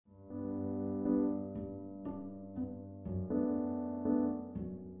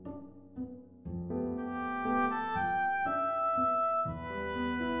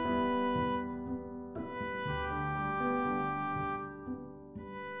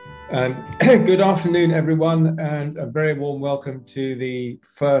Good afternoon, everyone, and a very warm welcome to the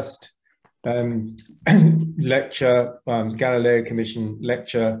first lecture, Galileo Commission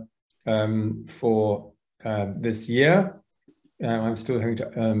lecture for this year. I'm still going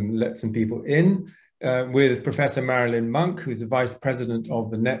to let some people in with Professor Marilyn Monk, who's the Vice President of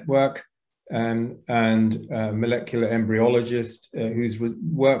the network and molecular embryologist who's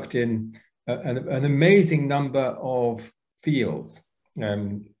worked in an amazing number of fields.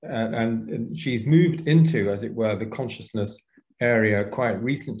 And she's moved into, as it were, the consciousness area quite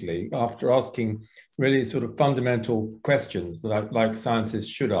recently after asking really sort of fundamental questions that like scientists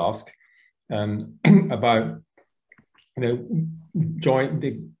should ask about,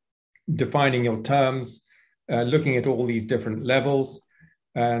 defining your terms, looking at all these different levels,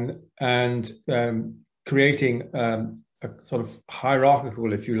 and creating a sort of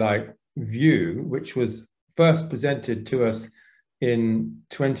hierarchical, if you like, view, which was first presented to us in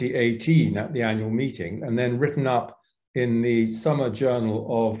 2018 at the annual meeting, and then written up in the summer journal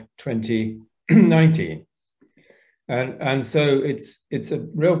of 2019. And so it's a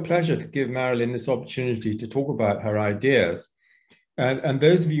real pleasure to give Marilyn this opportunity to talk about her ideas. And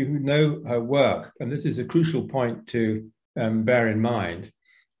those of you who know her work, and this is a crucial point to bear in mind,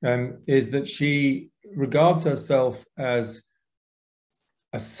 is that she regards herself as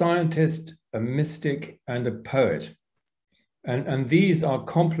a scientist, a mystic, and a poet. And these are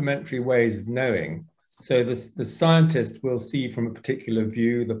complementary ways of knowing. So the scientist will see from a particular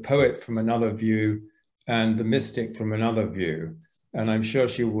view, the poet from another view, and the mystic from another view. And I'm sure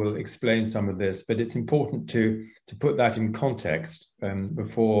she will explain some of this, but it's important to put that in context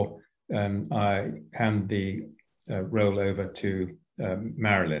before I hand the role over to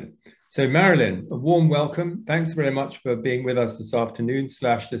Marilyn. So Marilyn, a warm welcome. Thanks very much for being with us this afternoon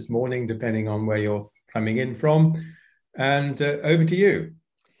 / this morning, depending on where you're coming in from. And over to you.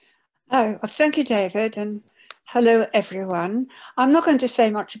 Oh, well, thank you, David, and hello, everyone. I'm not going to say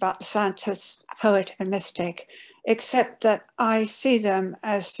much about the scientist, poet, and mystic, except that I see them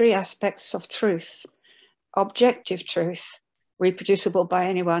as three aspects of truth: objective truth, reproducible by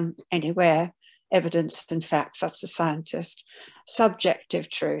anyone, anywhere, evidence and facts, that's the scientist; subjective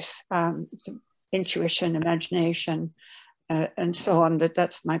truth, intuition, imagination, and so on, but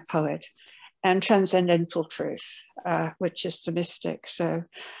that's my poet; and transcendental truth, which is the mystic. So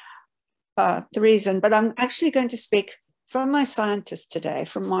the reason, but I'm actually going to speak from my scientist today,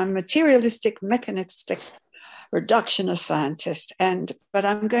 from my materialistic, mechanistic, reductionist scientist, but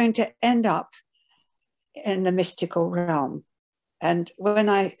I'm going to end up in the mystical realm. And when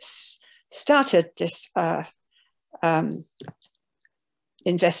I started this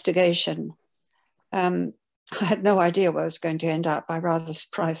investigation, I had no idea where I was going to end up. I rather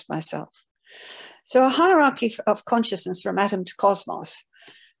surprised myself. So a hierarchy of consciousness from atom to cosmos.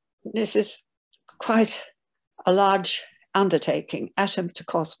 This is quite a large undertaking, atom to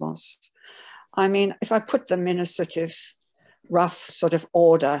cosmos. I mean, if I put them in a sort of rough sort of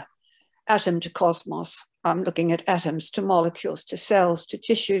order, atom to cosmos, I'm looking at atoms to molecules, to cells, to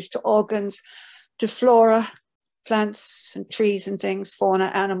tissues, to organs, to flora, plants and trees and things, fauna,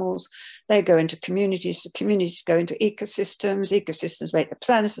 animals. They go into communities, the communities go into ecosystems, ecosystems make the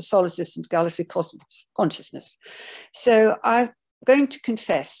planets, the solar system, galaxy, cosmos, consciousness. So I'm going to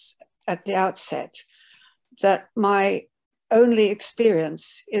confess at the outset that my only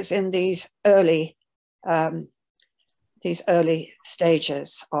experience is in these early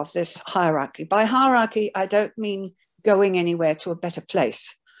stages of this hierarchy. By hierarchy, I don't mean going anywhere to a better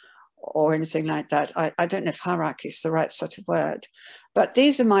place or anything like that. I don't know if hierarchy is the right sort of word, but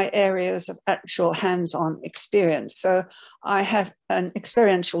these are my areas of actual hands-on experience. So I have an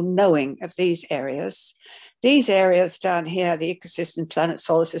experiential knowing of these areas. These areas down here, the ecosystem, planet,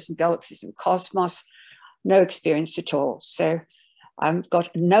 solar system, galaxies, and cosmos, no experience at all. So I've got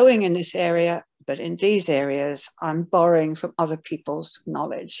knowing in this area, but in these areas, I'm borrowing from other people's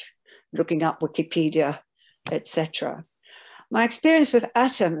knowledge, looking up Wikipedia, etc. My experience with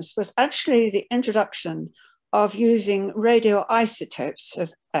atoms was actually the introduction of using radioisotopes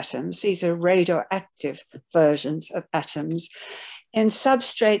of atoms. These are radioactive versions of atoms in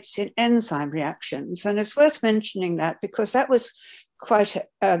substrates in enzyme reactions. And it's worth mentioning that because that was quite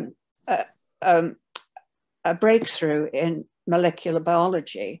a breakthrough in molecular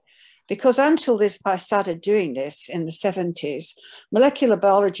biology. Because until I started doing this in the 70s, molecular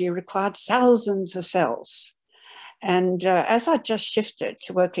biology required thousands of cells. And as I just shifted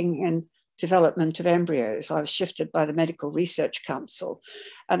to working in development of embryos. I was shifted by the Medical Research Council,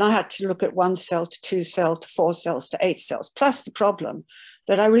 and I had to look at 1 cell to 2 cell to 4 cells to 8 cells, plus the problem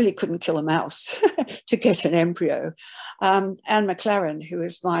that I really couldn't kill a mouse to get an embryo. Anne McLaren, who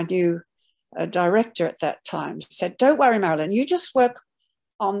was my new director at that time, said, "Don't worry, Marilyn, you just work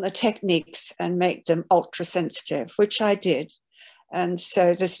on the techniques and make them ultra sensitive," which I did. And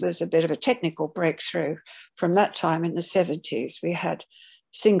so this was a bit of a technical breakthrough. From that time in the 70s, we had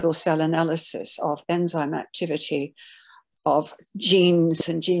single cell analysis of enzyme activity, of genes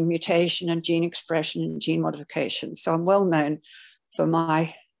and gene mutation and gene expression and gene modification. So I'm well known for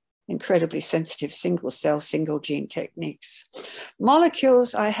my incredibly sensitive single cell, single gene techniques.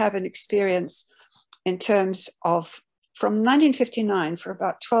 Molecules, I have an experience in terms of, from 1959 for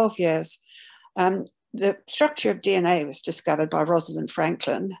about 12 years, the structure of DNA was discovered by Rosalind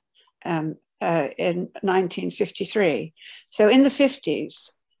Franklin in 1953. So in the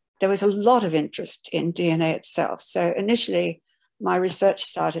 50s, there was a lot of interest in DNA itself. So initially, my research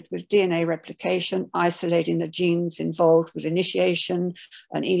started with DNA replication, isolating the genes involved with initiation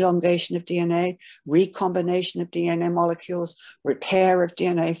and elongation of DNA, recombination of DNA molecules, repair of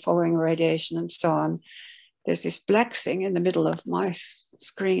DNA following radiation, and so on. There's this black thing in the middle of my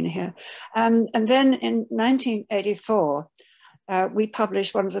screen here. And then in 1984, we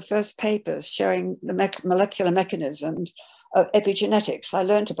published one of the first papers showing the molecular mechanisms of epigenetics. I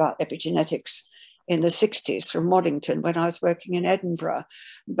learned about epigenetics in the 60s from Waddington when I was working in Edinburgh,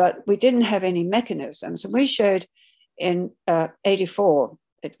 but we didn't have any mechanisms. And we showed in 84,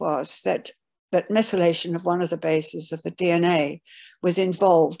 it was, that methylation of one of the bases of the DNA was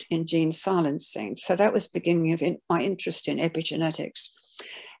involved in gene silencing. So that was the beginning of my interest in epigenetics.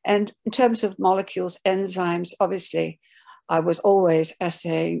 And in terms of molecules, enzymes, obviously, I was always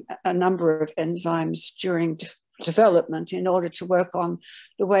assaying a number of enzymes during development in order to work on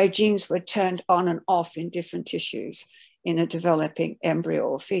the way genes were turned on and off in different tissues in a developing embryo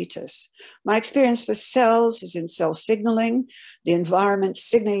or fetus. My experience with cells is in cell signaling, the environment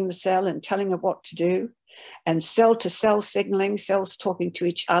signaling the cell and telling it what to do, and cell-to-cell signaling, cells talking to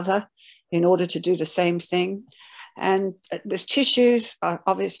each other in order to do the same thing. And with tissues,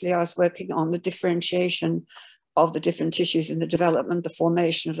 obviously I was working on the differentiation of the different tissues in the development, the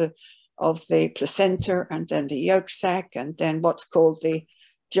formation of the placenta, and then the yolk sac, and then what's called the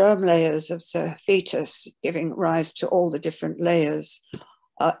germ layers of the fetus, giving rise to all the different layers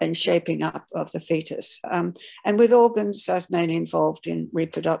and shaping up of the fetus. And with organs, I was mainly involved in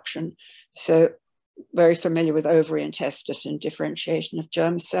reproduction. So very familiar with ovary and testis and differentiation of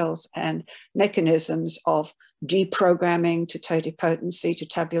germ cells and mechanisms of deprogramming to totipotency to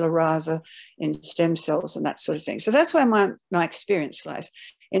tabula rasa in stem cells and that sort of thing. So that's where my experience lies.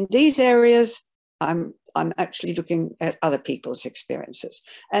 In these areas, I'm actually looking at other people's experiences.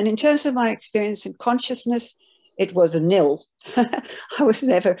 And in terms of my experience in consciousness, it was a nil. I was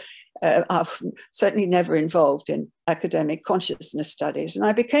never, certainly never involved in academic consciousness studies. And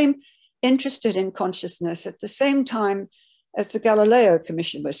I became interested in consciousness at the same time as the Galileo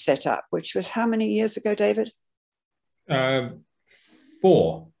Commission was set up, which was how many years ago, David?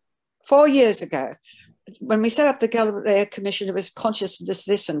 4. 4 years ago. When we set up the Galileo Commission, it was consciousness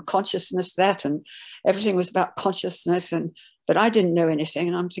this and consciousness that, and everything was about consciousness, but I didn't know anything,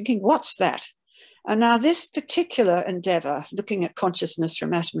 and I'm thinking, what's that? And now this particular endeavor, looking at consciousness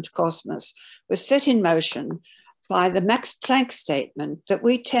from atom to cosmos, was set in motion by the Max Planck statement that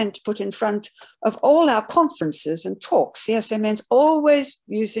we tend to put in front of all our conferences and talks. CSMN's always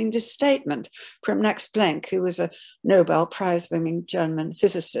using this statement from Max Planck, who was a Nobel Prize-winning German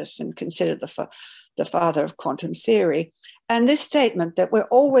physicist and considered the father of quantum theory. And this statement that we're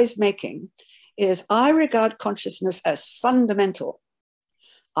always making is, I regard consciousness as fundamental.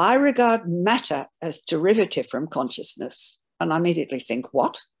 I regard matter as derivative from consciousness. And I immediately think,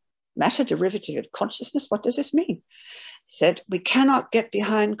 what? Matter derivative of consciousness? What does this mean? He said, we cannot get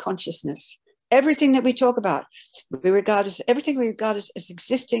behind consciousness. Everything that we talk about, everything we regard as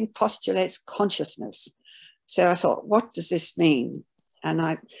existing postulates consciousness. So I thought, what does this mean?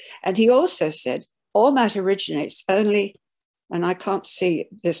 And he also said, all matter originates only, and I can't see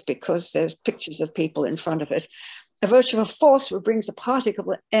this because there's pictures of people in front of it, a virtue of a force which brings a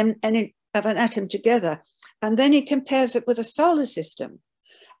particle of an atom together. And then he compares it with a solar system.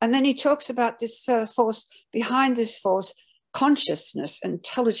 And then he talks about this force, behind this force, consciousness,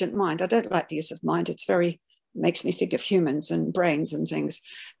 intelligent mind. I don't like the use of mind. It's makes me think of humans and brains and things.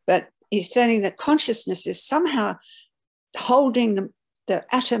 But he's saying that consciousness is somehow holding the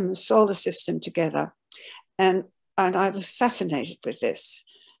atom solar system together. And I was fascinated with this.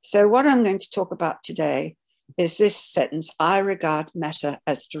 So what I'm going to talk about today is this sentence: I regard matter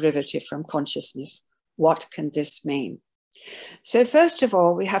as derivative from consciousness. What can this mean? So first of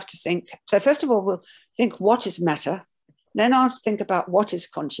all, we have to think. So first of all, we'll think what is matter. Then I'll think about what is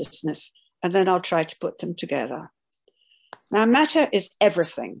consciousness, and then I'll try to put them together. Now, matter is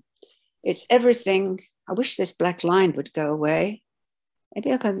everything. It's everything. I wish this black line would go away.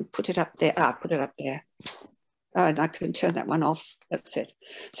 Maybe I can put it up there. Ah, put it up there. Oh, and I can turn that one off. That's it.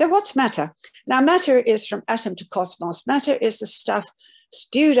 So what's matter? Now, matter is from atom to cosmos. Matter is the stuff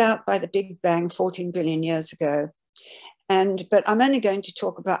spewed out by the Big Bang 14 billion years ago. But I'm only going to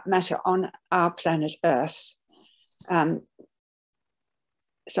talk about matter on our planet Earth. So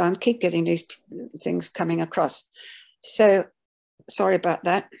I keep getting these things coming across. So sorry about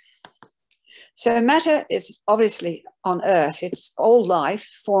that. So matter is obviously on Earth. It's all life,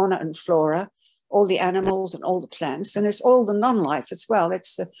 fauna and flora, all the animals and all the plants, and it's all the non-life as well.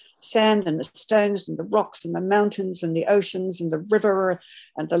 It's the sand and the stones and the rocks and the mountains and the oceans and the river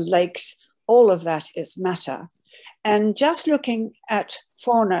and the lakes. All of that is matter. And just looking at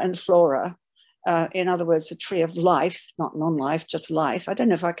fauna and flora, in other words, a tree of life, not non-life, just life. I don't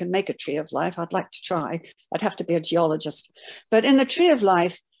know if I can make a tree of life. I'd like to try. I'd have to be a geologist. But in the tree of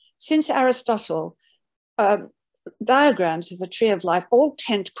life, since Aristotle, diagrams of the tree of life all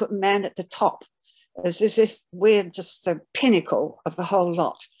tend to put man at the top, as if we're just the pinnacle of the whole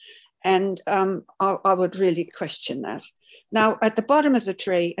lot. And I would really question that. Now, at the bottom of the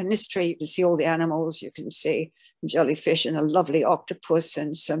tree, in this tree, you can see all the animals. You can see jellyfish and a lovely octopus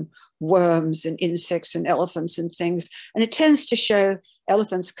and some worms and insects and elephants and things. And it tends to show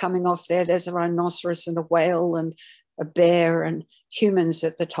elephants coming off there. There's a rhinoceros and a whale and a bear and humans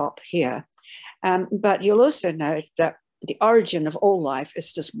at the top here. But you'll also note that the origin of all life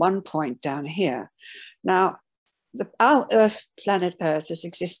is just one point down here. Now, our Earth, planet Earth, has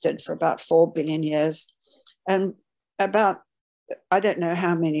existed for about 4 billion years, and about, I don't know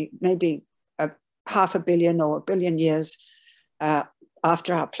how many, maybe 500 million or 1 billion years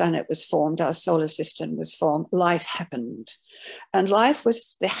after our planet was formed, our solar system was formed, life happened. And life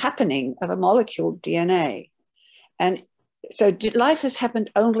was the happening of a molecule, DNA. And so life has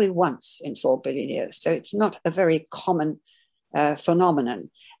happened only once in 4 billion years, so it's not a very common phenomenon.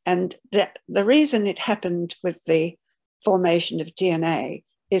 And the reason it happened with the formation of DNA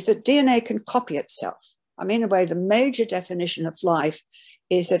is that DNA can copy itself. I mean, in a way, the major definition of life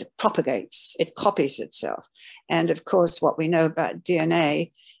is that it propagates, it copies itself. And of course, what we know about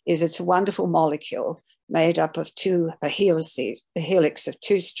DNA is it's a wonderful molecule made up of a helix of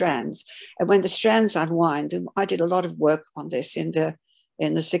two strands. And when the strands unwind, and I did a lot of work on this in the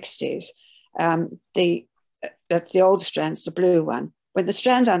 60s, that's the old strands, the blue one. When the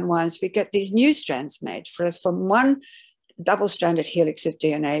strand unwinds, we get these new strands made. From one double-stranded helix of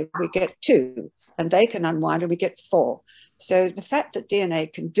DNA, we get 2, and they can unwind, and we get 4. So the fact that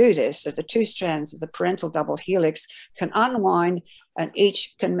DNA can do this, that the 2 strands of the parental double helix can unwind, and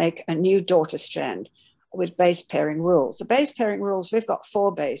each can make a new daughter strand with base pairing rules. The base pairing rules, we've got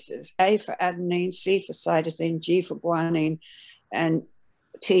 4 bases: A for adenine, C for cytosine, G for guanine, and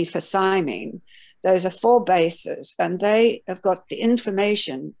T for thymine. Those are 4 bases, and they have got the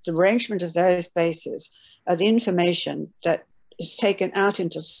information, the arrangement of those bases are the information that is taken out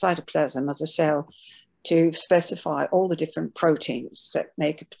into the cytoplasm of the cell to specify all the different proteins that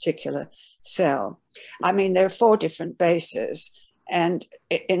make a particular cell. I mean, there are 4 different bases, and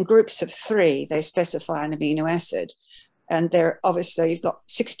in groups of 3, they specify an amino acid. And there, obviously, you've got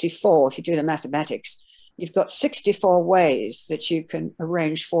 64, if you do the mathematics, you've got 64 ways that you can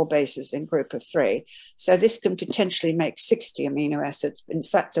arrange 4 bases in group of 3. So this can potentially make 60 amino acids. In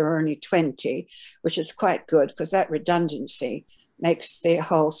fact, there are only 20, which is quite good because that redundancy makes the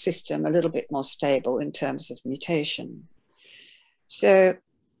whole system a little bit more stable in terms of mutation. So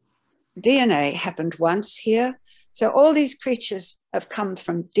DNA happened once here. So all these creatures have come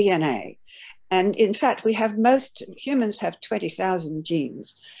from DNA. And in fact, humans have 20,000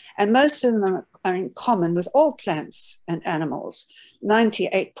 genes, and most of them are in common with all plants and animals.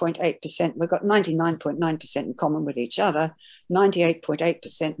 98.8%, we've got 99.9% in common with each other,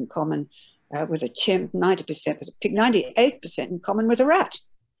 98.8% in common with a chimp, 90% with a pig, 98% in common with a rat,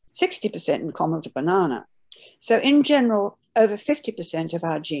 60% in common with a banana. So in general, over 50% of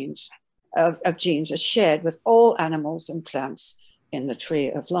our genes, of genes are shared with all animals and plants in the tree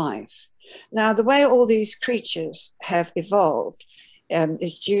of life. Now, the way all these creatures have evolved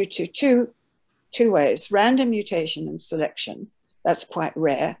is due to two ways: random mutation and selection. That's quite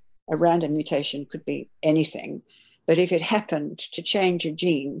rare. A random mutation could be anything, but if it happened to change a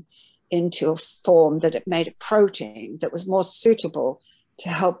gene into a form that it made a protein that was more suitable to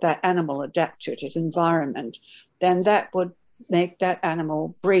help that animal adapt to its environment, then that would make that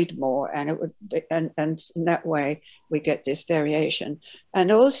animal breed more, and it would, and in that way we get this variation.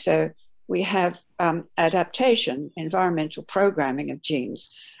 And also we have adaptation, environmental programming of genes.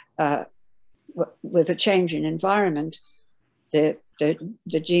 With a change in environment, the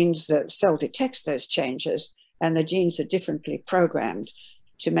genes, the cell detects those changes, and the genes are differently programmed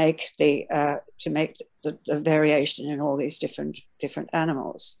to make the variation in all these different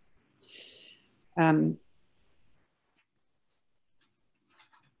animals.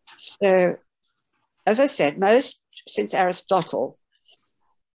 So, as I said, since Aristotle,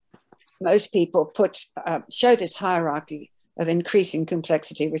 most people show this hierarchy of increasing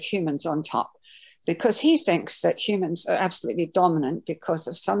complexity with humans on top, because he thinks that humans are absolutely dominant because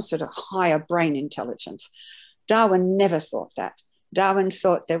of some sort of higher brain intelligence. Darwin never thought that. Darwin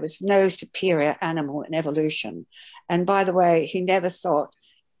thought there was no superior animal in evolution. And by the way, he never thought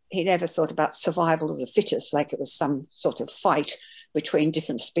about survival of the fittest, like it was some sort of fight between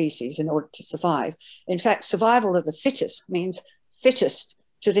different species in order to survive. In fact, survival of the fittest means fittest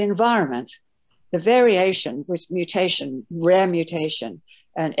to the environment. The variation with mutation, rare mutation,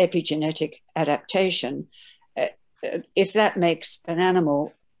 and epigenetic adaptation, if that makes an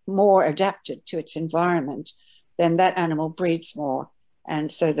animal more adapted to its environment, then that animal breeds more.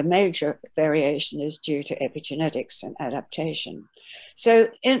 And so the major variation is due to epigenetics and adaptation. So,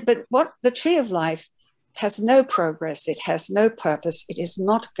 but what the tree of life has no progress, it has no purpose, it is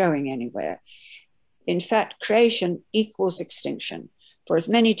not going anywhere. In fact, creation equals extinction. For as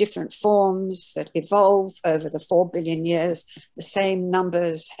many different forms that evolve over the 4 billion years, the same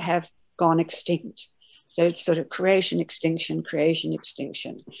numbers have gone extinct. So it's sort of creation, extinction, creation,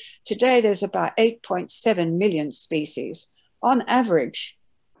 extinction. Today, there's about 8.7 million species. On average,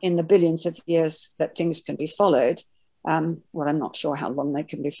 in the billions of years that things can be followed, well, I'm not sure how long they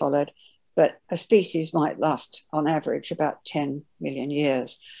can be followed, but a species might last on average about 10 million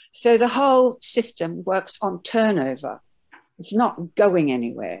years. So the whole system works on turnover. It's not going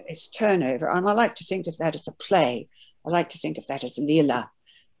anywhere, it's turnover. And I like to think of that as a play. I like to think of that as Leela,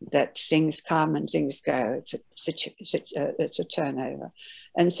 that things come and things go. It's a turnover.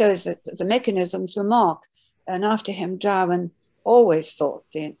 And so is the mechanisms, Lamarck, and after him, Darwin always thought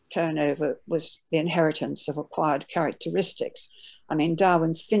the turnover was the inheritance of acquired characteristics. I mean,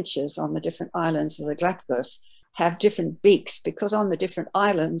 Darwin's finches on the different islands of the Galapagos have different beaks because on the different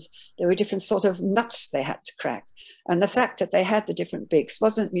islands, there were different sort of nuts they had to crack. And the fact that they had the different beaks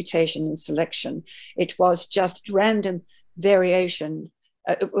wasn't mutation and selection. It was just random variation.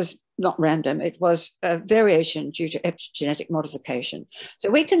 It was not random, it was a variation due to epigenetic modification.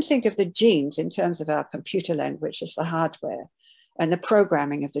 So we can think of the genes in terms of our computer language as the hardware, and the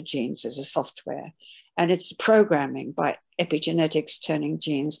programming of the genes as a software. And it's programming by epigenetics turning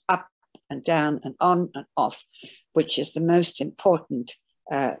genes up and down and on and off, which is the most important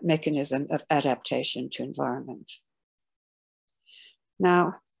mechanism of adaptation to environment.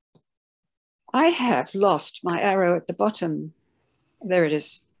 Now, I have lost my arrow at the bottom. There it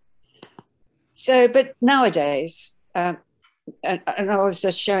is. So, but nowadays, and I was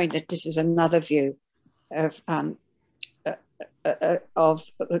just showing that this is another view of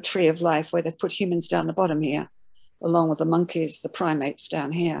the tree of life, where they put humans down the bottom here, along with the monkeys, the primates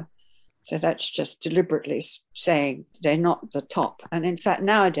down here. So that's just deliberately saying they're not the top. And in fact,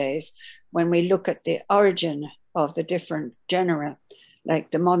 nowadays, when we look at the origin of the different genera,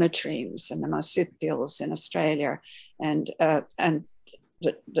 like the monotremes and the marsupials in Australia, and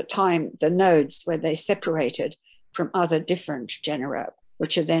the nodes where they separated from other different genera,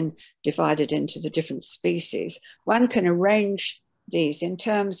 which are then divided into the different species, one can arrange these in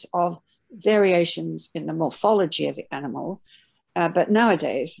terms of variations in the morphology of the animal. But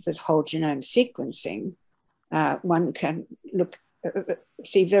nowadays, with whole genome sequencing, one can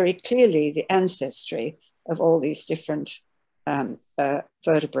see very clearly the ancestry of all these different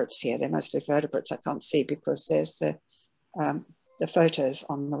vertebrates here. They're mostly vertebrates I can't see because there's the photos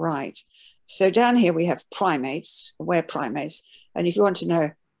on the right. So down here we have primates, we're primates. And if you want to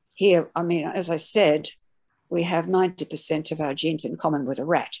know here, I mean, as I said, we have 90% of our genes in common with a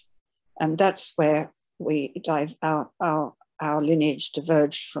rat. And that's where our lineage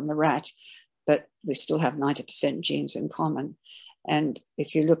diverged from the rat, but we still have 90% genes in common. And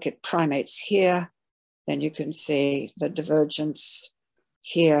if you look at primates here, then you can see the divergence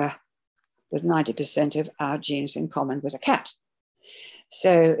here with 90% of our genes in common with a cat.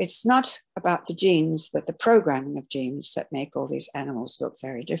 So it's not about the genes, but the programming of genes that make all these animals look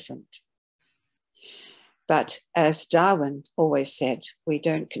very different. But as Darwin always said, we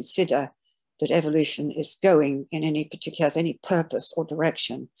don't consider that evolution is going in any particular, has any purpose or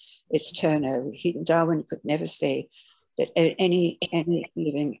direction. It's turnover. Darwin could never say that any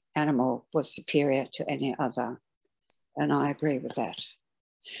living animal was superior to any other. And I agree with that.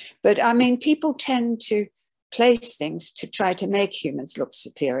 But I mean, people tend to place things to try to make humans look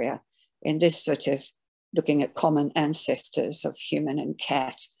superior in this sort of looking at common ancestors of human and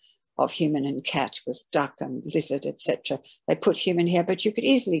cat with duck and lizard, etc. They put human here, but you could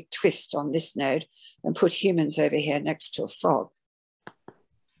easily twist on this node and put humans over here next to a frog.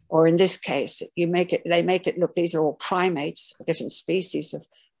 Or in this case, they make it look, these are all primates, different species of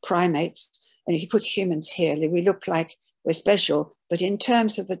primates. And if you put humans here, we look like we're special. But in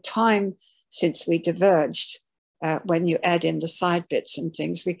terms of the time since we diverged, when you add in the side bits and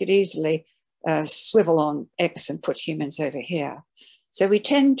things, we could easily swivel on X and put humans over here. So we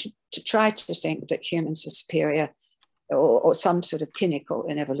tend to try to think that humans are superior or some sort of pinnacle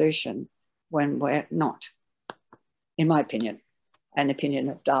in evolution when we're not, in my opinion, an opinion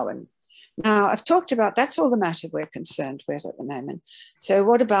of Darwin. Now, I've talked about, that's all the matter we're concerned with at the moment. So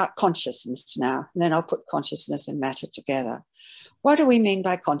what about consciousness now? And then I'll put consciousness and matter together. What do we mean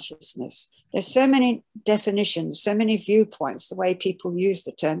by consciousness? There's so many definitions, so many viewpoints, the way people use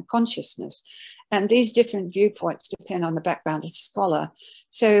the term consciousness. And these different viewpoints depend on the background of the scholar.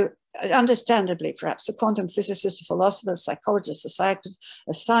 So understandably, perhaps, the quantum physicists, the philosophers, psychologists, the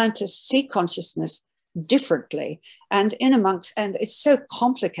scientists see consciousness differently and in amongst, and it's so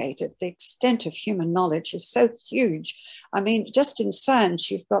complicated. The extent of human knowledge is so huge. I mean, just in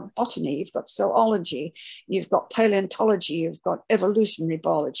science, you've got botany, you've got zoology, you've got paleontology, you've got evolutionary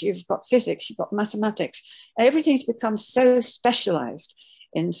biology, you've got physics, you've got mathematics. Everything's become so specialized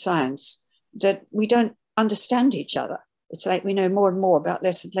in science that we don't understand each other. It's like we know more and more about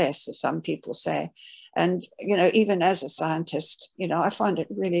less and less, as some people say. And, you know, even as a scientist, you know, I find it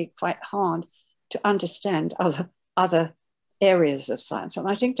really quite hard to understand other areas of science. And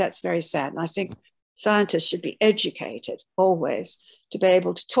I think that's very sad. And I think scientists should be educated always to be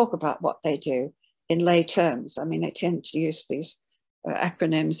able to talk about what they do in lay terms. I mean, they tend to use these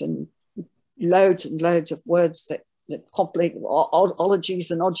acronyms and loads of words that complicate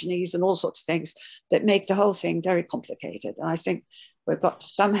ologies and ogenies and all sorts of things that make the whole thing very complicated. And I think we've got to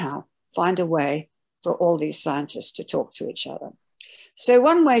somehow find a way for all these scientists to talk to each other. So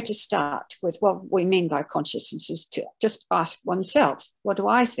one way to start with what we mean by consciousness is to just ask oneself, what do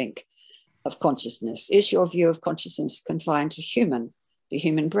I think of consciousness? Is your view of consciousness confined to the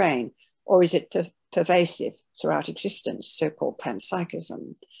human brain, or is it pervasive throughout existence, so-called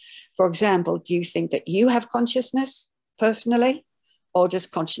panpsychism? For example, do you think that you have consciousness personally, or does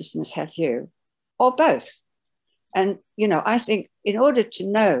consciousness have you, or both? And, you know, I think in order to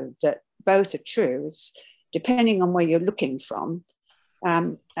know that both are true, it's depending on where you're looking from.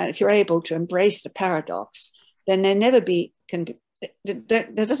 And if you're able to embrace the paradox, then there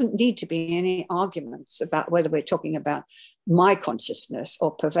doesn't need to be any arguments about whether we're talking about my consciousness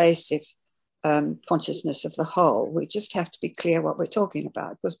or pervasive consciousness of the whole. We just have to be clear what we're talking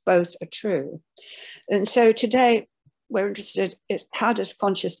about, because both are true. And so today we're interested in how does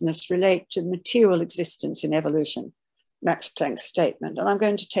consciousness relate to material existence in evolution, Max Planck's statement. And I'm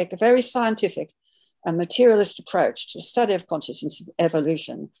going to take a very scientific and materialist approach to the study of consciousness and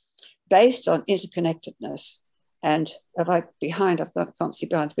evolution based on interconnectedness. And I've can't see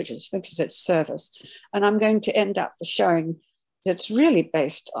behind the pictures, I think it's service. And I'm going to end up showing that's really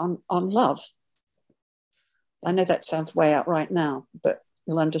based on love. I know that sounds way out right now, but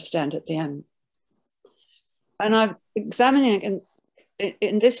you'll understand at the end. And I'm examining it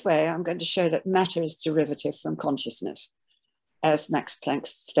in this way. I'm going to show that matter is derivative from consciousness, as Max Planck's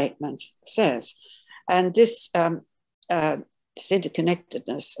statement says. And this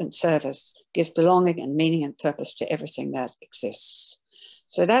interconnectedness and service gives belonging and meaning and purpose to everything that exists.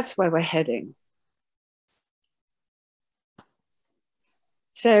 So that's where we're heading.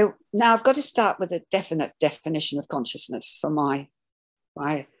 So now I've got to start with a definite definition of consciousness for my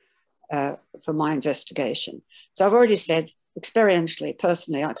investigation. So I've already said, experientially,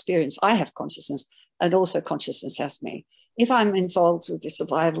 personally, I have consciousness, and also consciousness has me. If I'm involved with the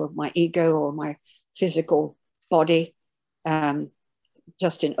survival of my ego or my physical body,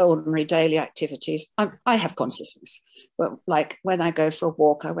 just in ordinary daily activities, I have consciousness. Well, like when I go for a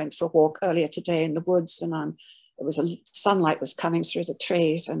walk, I went for a walk earlier today in the woods, and sunlight was coming through the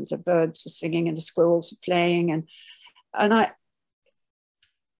trees, and the birds were singing, and the squirrels were playing, and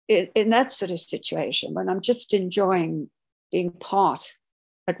in that sort of situation, when I'm just enjoying being part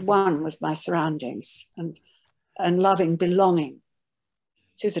at one with my surroundings and loving belonging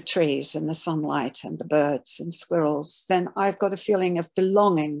to the trees and the sunlight and the birds and squirrels, then I've got a feeling of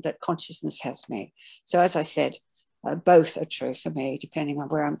belonging that consciousness has me. So as I said, both are true for me, depending on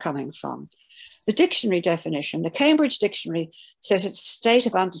where I'm coming from. The dictionary definition, the Cambridge Dictionary says it's a state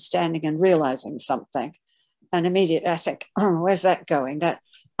of understanding and realizing something. And immediately I think, oh, where's that going? That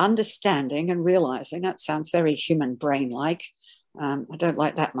understanding and realizing, that sounds very human brain-like. I don't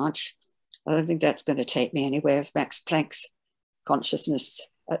like that much. I don't think that's going to take me anywhere with Max Planck's consciousness,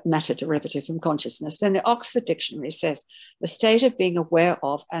 matter derivative from consciousness. Then the Oxford Dictionary says the state of being aware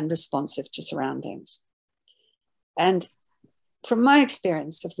of and responsive to surroundings. And from my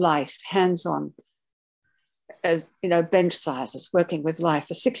experience of life, hands-on, as you know, bench side, as working with life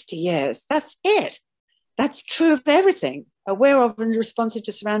for 60 years, that's it. That's true of everything. Aware of and responsive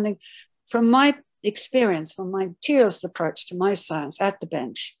to surrounding. From my experience, from my materialist approach to my science at the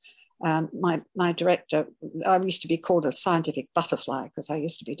bench, my director, I used to be called a scientific butterfly because I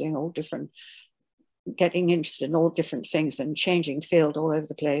used to be doing all different, getting interested in all different things and changing field all over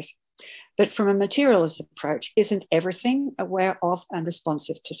the place. But from a materialist approach, isn't everything aware of and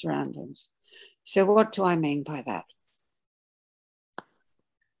responsive to surroundings? So what do I mean by that?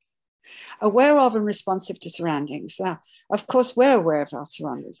 Aware of and responsive to surroundings. Now, of course, we're aware of our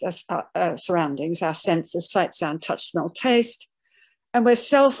surroundings, our senses, sight, sound, touch, smell, taste, and we're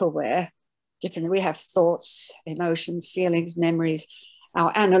self-aware. Different. We have thoughts, emotions, feelings, memories,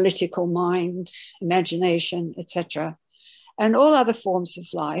 our analytical mind, imagination, etc. And all other forms of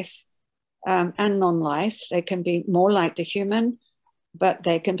life and non-life, they can be more like the human, but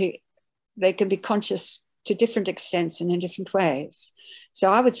they can be conscious to different extents and in different ways.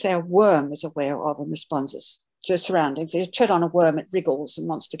 So I would say a worm is aware of and responds to surroundings. If you tread on a worm, it wriggles and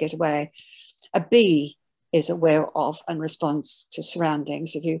wants to get away. A bee is aware of and responds to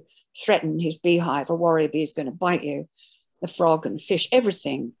surroundings. If you threaten his beehive, a warrior bee is going to bite you. The frog and fish,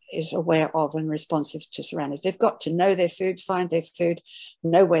 everything is aware of and responsive to surroundings. They've got to know their food, find their food,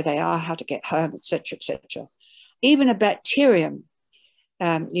 know where they are, how to get home, etc., etc. Even a bacterium,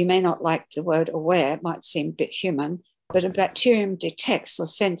 you may not like the word aware, it might seem a bit human, but a bacterium detects or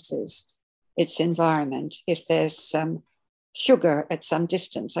senses its environment. If there's some sugar at some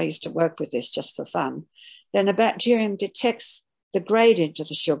distance, I used to work with this just for fun, then a bacterium detects the gradient of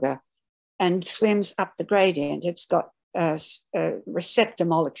the sugar and swims up the gradient. It's got receptor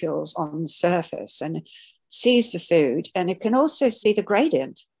molecules on the surface and sees the food, and it can also see the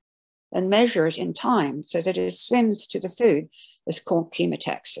gradient and measure it in time so that it swims to the food. It's called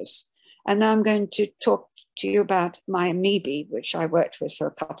chemotaxis. And now I'm going to talk to you about my amoebae, which I worked with for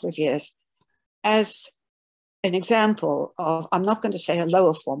a couple of years, as an example of, I'm not going to say a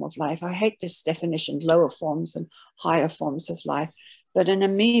lower form of life. I hate this definition, lower forms and higher forms of life. But an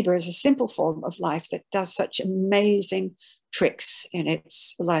amoeba is a simple form of life that does such amazing tricks in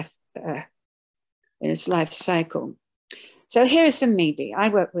its life cycle. So here's amoebae. I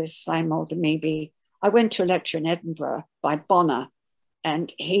work with slime mold amoebae. I went to a lecture in Edinburgh by Bonner,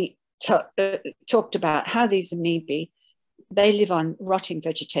 and he talked about how these amoebae, they live on rotting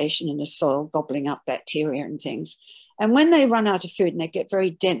vegetation in the soil, gobbling up bacteria and things. And when they run out of food and they get very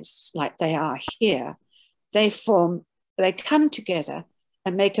dense, like they are here, they come together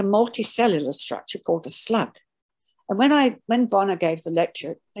and make a multicellular structure called a slug. And when Bonner gave the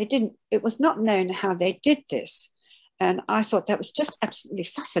lecture, it was not known how they did this. And I thought that was just absolutely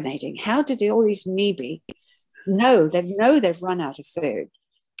fascinating. How did all these amoebae know they've run out of food?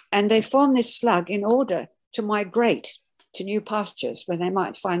 And they form this slug in order to migrate to new pastures where they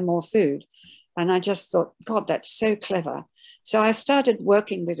might find more food. And I just thought, God, that's so clever. So I started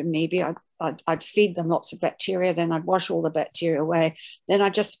working with amoebae. I'd feed them lots of bacteria, then I'd wash all the bacteria away. Then I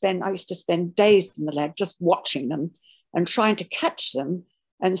used to spend days in the lab just watching them and trying to catch them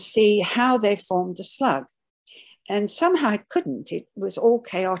and see how they formed the slug. And somehow I couldn't. It was all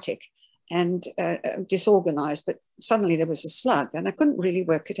chaotic and disorganized, but suddenly there was a slug and I couldn't really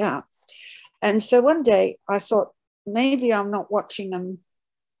work it out. And so one day I thought, maybe I'm not watching them,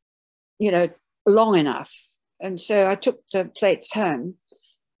 long enough. And so I took the plates home,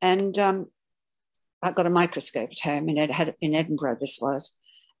 and I got a microscope at home in Edinburgh, this was,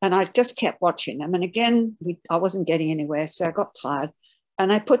 and I just kept watching them. And again, I wasn't getting anywhere, so I got tired,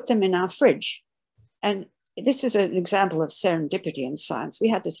 and I put them in our fridge. And this is an example of serendipity in science. We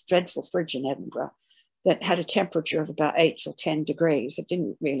had this dreadful fridge in Edinburgh that had a temperature of about 8 or 10 degrees. It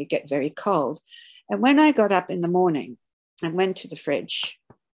didn't really get very cold. And when I got up in the morning and went to the fridge,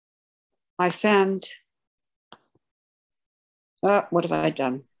 I found, what have I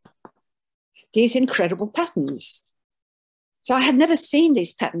done? These incredible patterns. So I had never seen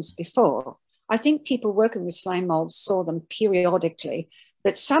these patterns before. I think people working with slime molds saw them periodically,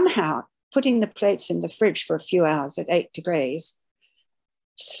 but somehow putting the plates in the fridge for a few hours at 8 degrees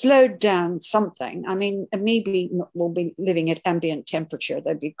slowed down something. I mean, amoeba will be living at ambient temperature.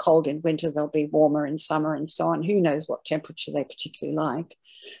 They'll be cold in winter, they'll be warmer in summer and so on. Who knows what temperature they particularly like.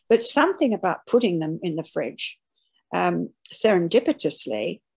 But something about putting them in the fridge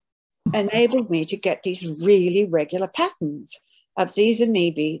serendipitously enabled me to get these really regular patterns of these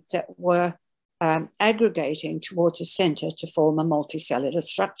amoeba that were aggregating towards the center to form a multicellular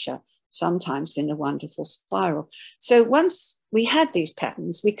structure, sometimes in a wonderful spiral. So once we had these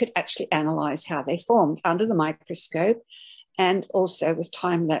patterns, we could actually analyze how they formed under the microscope and also with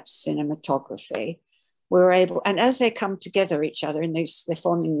time-lapse cinematography. We were able, and as they come together each other in these, they're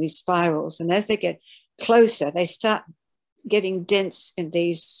forming these spirals, and as they get closer, they start getting dense in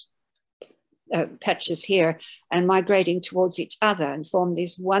these patches here and migrating towards each other and form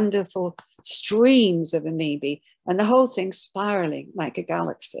these wonderful streams of amoeba, and the whole thing spiraling like a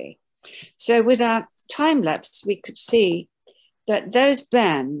galaxy. So with our time lapse, we could see that those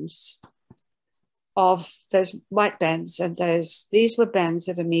bands of those white bands and these were bands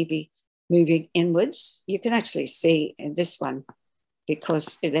of amoeba moving inwards. You can actually see in this one,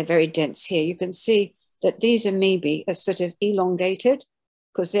 because they're very dense here, you can see that these amoeba are sort of elongated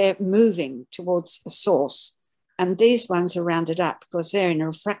because they're moving towards a source. And these ones are rounded up because they're in a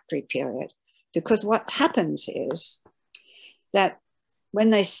refractory period. Because what happens is that when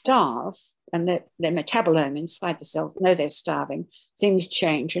they starve and their metabolome inside the cells know they're starving, things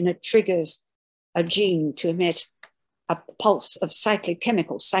change and it triggers a gene to emit a pulse of cyclic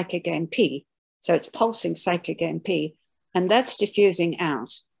chemicals, cyclic AMP. So it's pulsing cyclic AMP, and that's diffusing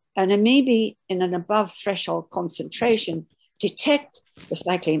out. And amoeba in an above threshold concentration detect the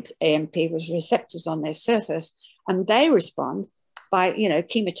cyclic AMP with receptors on their surface, and they respond by,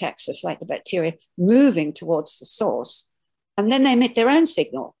 chemotaxis, like the bacteria, moving towards the source. And then they emit their own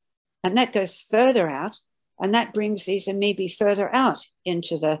signal, and that goes further out, and that brings these amoeba further out in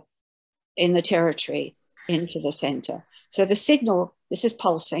the territory, into the center. So the signal, this is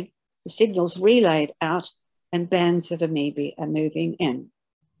pulsing, the signal's relayed out, and bands of amoeba are moving in.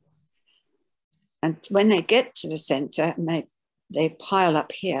 And when they get to the center, and they pile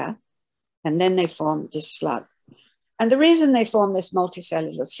up here, and then they form this slug. And the reason they form this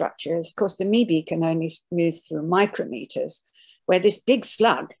multicellular structure is because the amoeba can only move through micrometers, where this big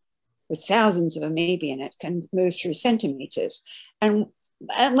slug with thousands of amoeba in it can move through centimeters. And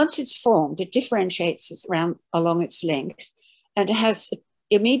once it's formed, it differentiates along its length, and it has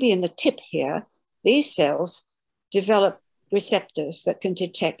amoeba in the tip here. These cells develop receptors that can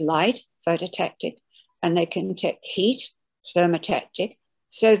detect light, phototactic, and they can detect heat, thermotactic,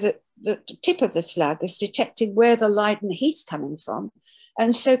 so that the tip of the slug is detecting where the light and the heat's coming from.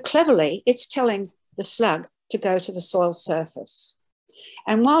 And so cleverly, it's telling the slug to go to the soil surface.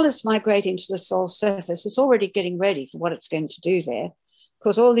 And while it's migrating to the soil surface, it's already getting ready for what it's going to do there,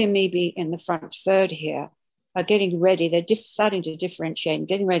 because all the amoeba in the front third here are getting ready. They're starting to differentiate and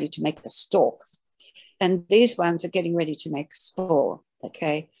getting ready to make a stalk. And these ones are getting ready to make a spore,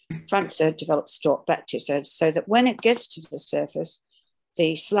 okay? Front third develops stalk, back two thirds, so that when it gets to the surface,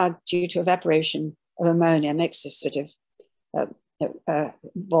 the slug, due to evaporation of ammonia, makes this sort of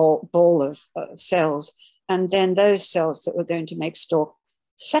ball of cells. And then those cells that were going to make stalk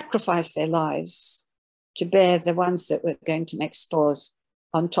sacrifice their lives to bear the ones that were going to make spores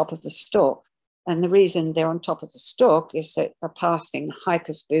on top of the stalk. And the reason they're on top of the stalk is that a passing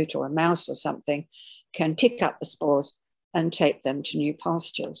hiker's boot or a mouse or something can pick up the spores and take them to new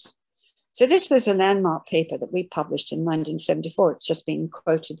pastures. So this was a landmark paper that we published in 1974. It's just been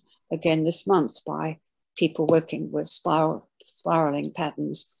quoted again this month by people working with spiraling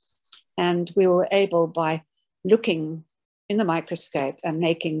patterns. And we were able, by looking in the microscope and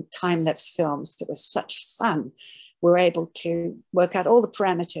making time-lapse films that was such fun, we were able to work out all the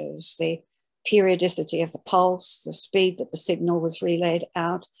parameters, the periodicity of the pulse, the speed that the signal was relayed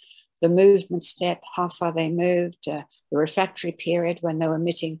out, the movement step, how far they moved, the refractory period when they were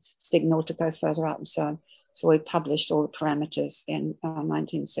emitting signal to go further out and so on. So we published all the parameters in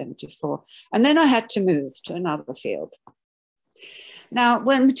 1974. And then I had to move to another field. Now,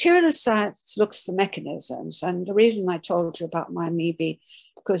 when materialist science looks for mechanisms, and the reason I told you about my amoeba,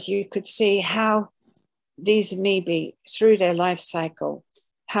 because you could see how these amoeba, through their life cycle,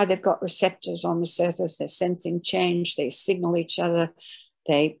 how they've got receptors on the surface, they're sensing change, they signal each other,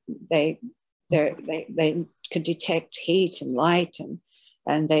 they can detect heat and light,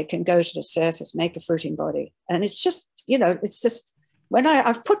 and they can go to the surface, make a fruiting body. And it's just, it's just, when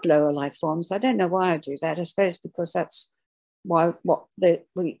I've put lower life forms, I don't know why I do that. I suppose because that's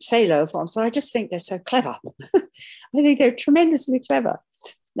we say lower forms, but I just think they're so clever. I think they're tremendously clever.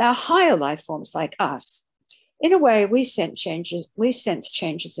 Now, higher life forms like us, in a way, we sense changes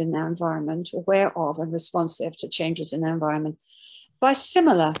in our environment, aware of and responsive to changes in our environment by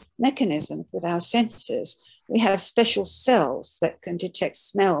similar mechanisms with our senses. We have special cells that can detect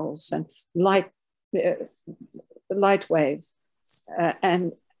smells and light waves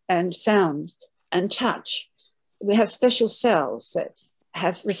and sound and touch. We have special cells that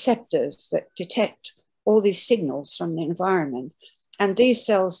have receptors that detect all these signals from the environment. And these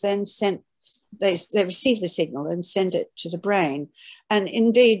cells then they receive the signal and send it to the brain. And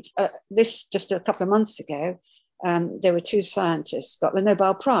indeed, this just a couple of months ago, there were two scientists got the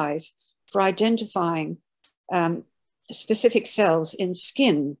Nobel Prize for identifying specific cells in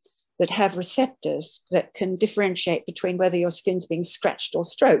skin that have receptors that can differentiate between whether your skin's being scratched or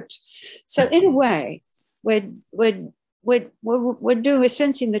stroked. So in a way, we're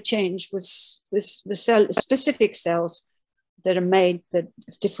sensing the change with the specific cells that are made, that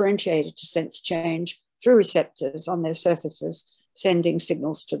differentiated to sense change through receptors on their surfaces, sending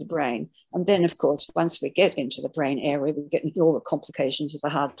signals to the brain. And then, of course, once we get into the brain area, we get into all the complications of the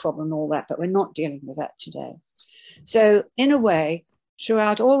heart problem and all that, but we're not dealing with that today. So in a way,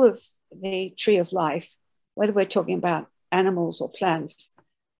 throughout all of the tree of life, whether we're talking about animals or plants,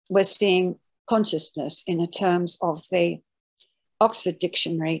 we're seeing consciousness in terms of the Oxford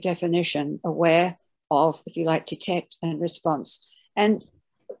Dictionary definition, aware of, if you like, detect and response. And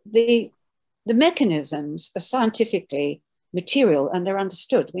the mechanisms are scientifically material and they're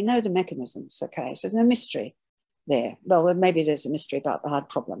understood. We know the mechanisms, okay? So there's no mystery there. Well, maybe there's a mystery about the heart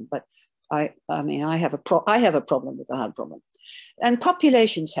problem, but I mean, I have a problem with the heart problem. And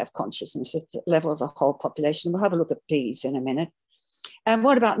populations have consciousness at the level of the whole population. We'll have a look at bees in a minute. And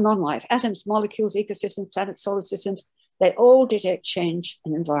what about non-life? Atoms, molecules, ecosystems, planets, solar systems, they all detect change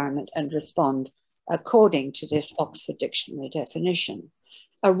in environment and respond according to this Oxford Dictionary definition.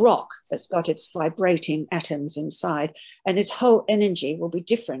 A rock that's got its vibrating atoms inside and its whole energy will be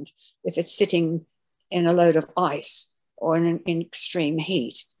different if it's sitting in a load of ice or in extreme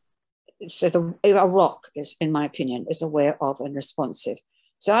heat. So a rock is, in my opinion, is aware of and responsive.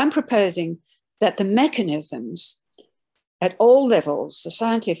 So I'm proposing that the mechanisms at all levels, the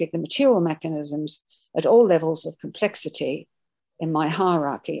scientific, the material mechanisms at all levels of complexity in my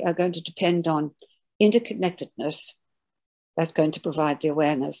hierarchy are going to depend on interconnectedness. That's going to provide the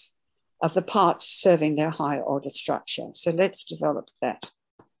awareness of the parts serving their higher order structure. So let's develop that.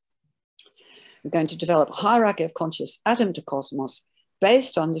 We're going to develop a hierarchy of conscious atom to cosmos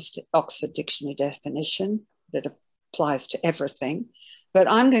based on this Oxford Dictionary definition that applies to everything. But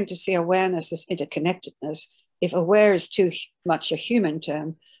I'm going to see awareness as interconnectedness. If aware is too much a human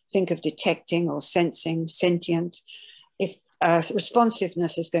term, think of detecting or sensing, sentient. If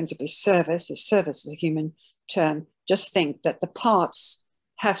responsiveness is going to be service, if service is a human term, just think that the parts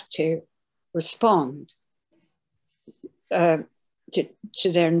have to respond to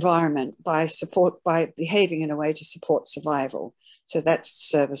their environment by behaving in a way to support survival. So that's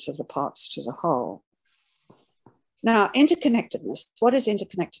the service of the parts to the whole. Now, interconnectedness. What is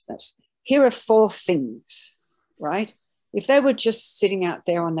interconnectedness? Here are four things, right? If they were just sitting out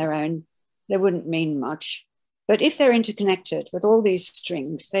there on their own, they wouldn't mean much. But if they're interconnected with all these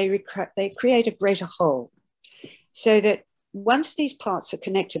strings, they create a greater whole. So that once these parts are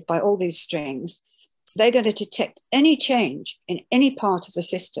connected by all these strings, they're going to detect any change in any part of the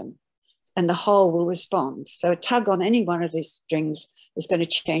system and the whole will respond. So a tug on any one of these strings is going to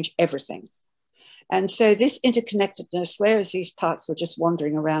change everything. And so this interconnectedness, whereas these parts were just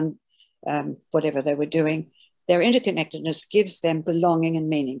wandering around whatever they were doing, their interconnectedness gives them belonging and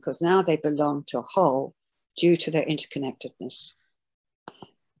meaning because now they belong to a whole due to their interconnectedness.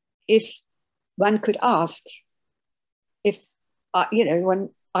 If one could ask, when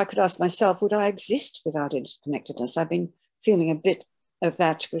I could ask myself, would I exist without interconnectedness? I've been feeling a bit of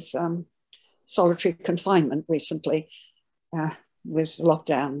that with solitary confinement recently, with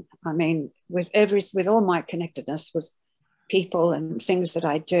lockdown. I mean, with all my connectedness with people and things that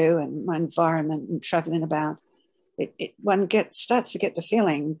I do and my environment and traveling about, one starts to get the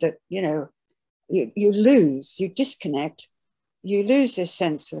feeling that, you disconnect, you lose this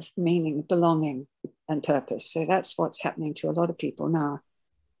sense of meaning, belonging and purpose. So that's what's happening to a lot of people now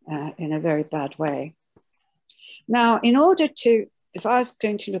in a very bad way. Now, if I was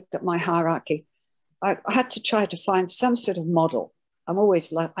going to look at my hierarchy, I had to try to find some sort of model. I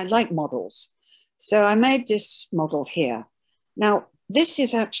like models. So I made this model here. Now, this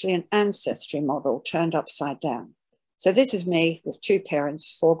is actually an ancestry model turned upside down. So this is me with 2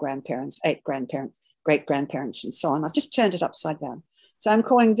 parents, 4 grandparents, 8 grandparents, great-grandparents and so on. I've just turned it upside down. So I'm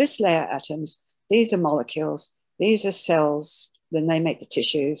calling this layer atoms. These are molecules. These are cells. Then they make the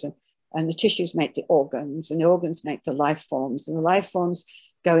tissues, and the tissues make the organs, and the organs make the life forms, and the life forms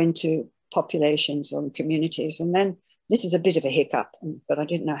go into populations or communities. And then this is a bit of a hiccup, but I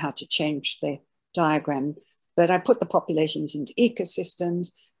didn't know how to change the diagram. But I put the populations into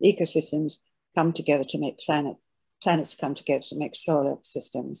ecosystems. Ecosystems come together to make planets come together to make solar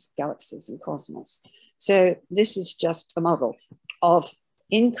systems, galaxies, and cosmos. So this is just a model of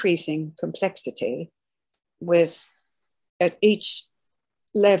increasing complexity with, at each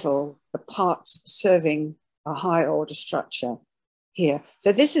level, the parts serving a higher order structure here.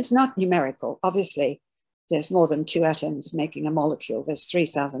 So this is not numerical. Obviously, there's more than 2 atoms making a molecule. There's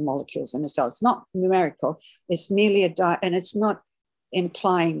 3,000 molecules in a cell. It's not numerical. It's merely and it's not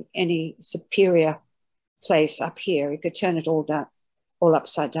implying any superior place up here. You could turn it all down, all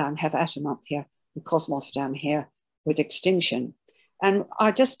upside down, have atom up here and cosmos down here with extinction. And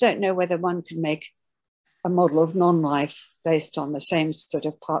I just don't know whether one can make a model of non-life based on the same sort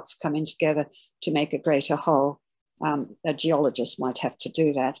of parts coming together to make a greater whole. A geologist might have to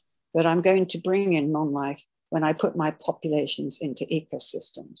do that, but I'm going to bring in non-life when I put my populations into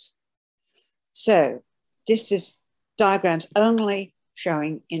ecosystems. So this is diagrams only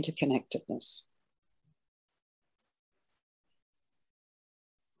showing interconnectedness.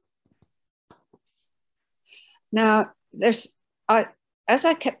 Now, as I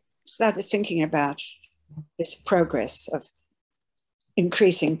started thinking about this progress of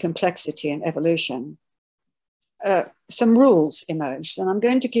increasing complexity and evolution, some rules emerged, and I'm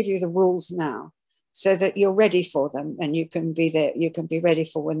going to give you the rules now so that you're ready for them and you can be there, you can be ready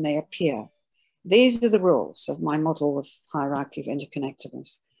for when they appear. These are the rules of my model of hierarchy of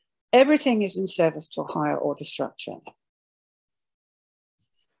interconnectedness. Everything is in service to a higher order structure.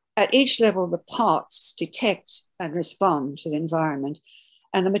 At each level, the parts detect and respond to the environment,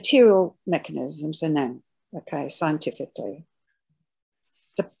 and the material mechanisms are known, okay, scientifically.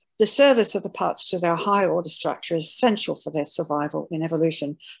 The service of the parts to their higher order structure is essential for their survival in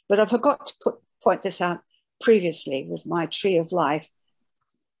evolution. But I forgot to point this out previously with my tree of life,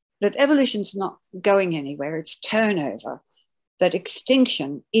 that evolution's not going anywhere, it's turnover, that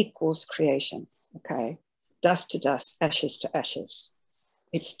extinction equals creation, okay? Dust to dust, ashes to ashes.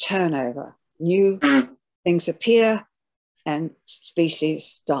 It's turnover. New things appear and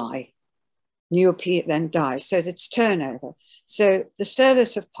species die. New appear, then die. So it's turnover. So the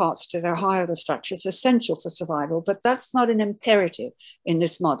service of parts to their higher order structure is essential for survival, but that's not an imperative in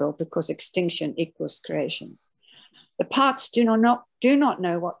this model because extinction equals creation. The parts do not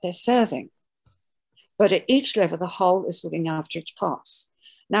know what they're serving, but at each level, the whole is looking after its parts.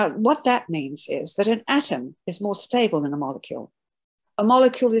 Now, what that means is that an atom is more stable than a molecule. A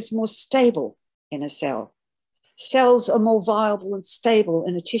molecule is more stable in a cell. Cells are more viable and stable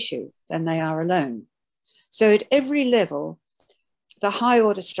in a tissue than they are alone. So at every level, the high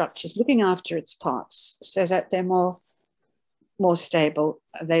order structure is looking after its parts so that they're more stable,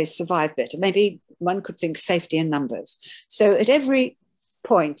 they survive better. Maybe one could think safety in numbers. So at every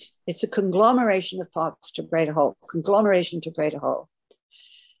point, it's a conglomeration of parts to greater whole, conglomeration to greater whole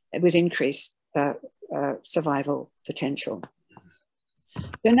with increased survival potential.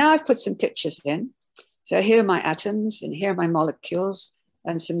 So now I've put some pictures in. So here are my atoms and here are my molecules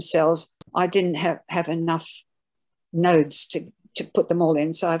and some cells. I didn't have enough nodes to put them all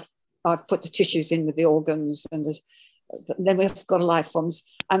in. So I've put the tissues in with the organs, and then we've got life forms.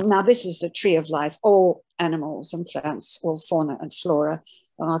 And now this is a tree of life, all animals and plants, all fauna and flora.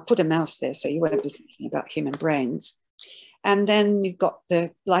 And I've put a mouse there so you won't be thinking about human brains. And then you've got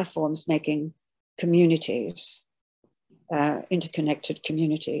the life forms making communities, interconnected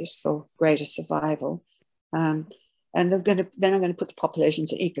communities for greater survival. And then I'm going to put the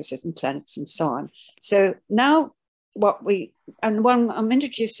populations in ecosystem, planets, and so on. So now I'm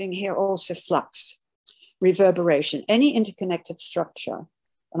introducing here also flux, reverberation, any interconnected structure.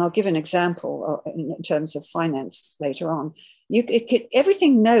 And I'll give an example in terms of finance later on.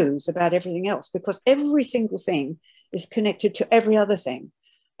 Everything knows about everything else because every single thing is connected to every other thing.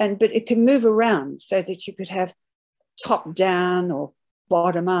 But it can move around so that you could have top down or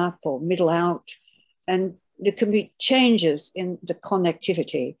bottom up or middle out. And there can be changes in the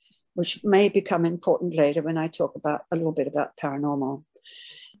connectivity, which may become important later when I talk about a little bit about paranormal.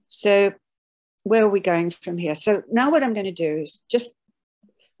 So where are we going from here? So now what I'm going to do is just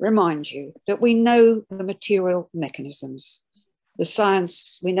remind you that we know the material mechanisms, the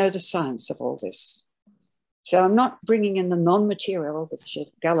science, we know the science of all this. So I'm not bringing in the non-material, which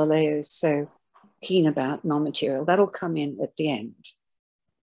Galileo is so keen about, non-material. That'll come in at the end.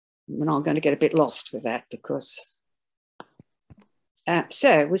 we're not going to get a bit lost with that because...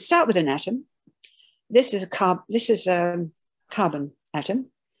 so we start with an atom. This is a carbon atom.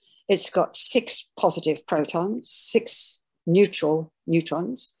 It's got 6 positive protons, 6 neutral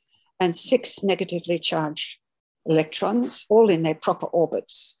neutrons, and 6 negatively charged electrons, all in their proper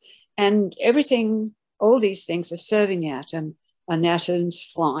orbits. And everything, all these things are serving the atom, and the atom's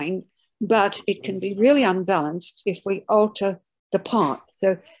fine, but it can be really unbalanced if we alter the part.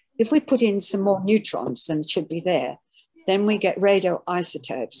 So if we put in some more neutrons than should be there, then we get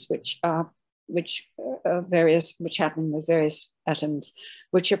radioisotopes, which happen with various atoms,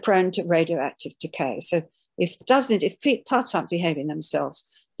 which are prone to radioactive decay. So if parts aren't behaving themselves,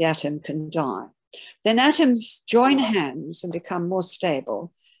 the atom can die. Then atoms join hands and become more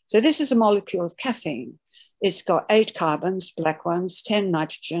stable. So this is a molecule of caffeine. It's got 8 carbons, black ones, 10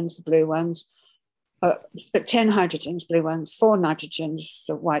 nitrogens, blue ones, 10 hydrogens, blue ones, 4 nitrogens,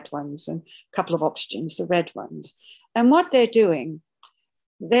 the white ones, and a couple of oxygens, the red ones. And what they're doing,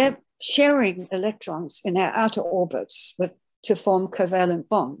 they're sharing electrons in their outer orbits to form covalent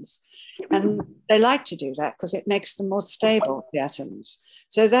bonds. And they like to do that because it makes them more stable, the atoms.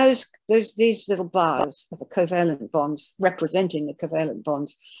 So these little bars are the covalent bonds, representing the covalent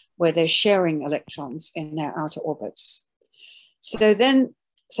bonds, where they're sharing electrons in their outer orbits.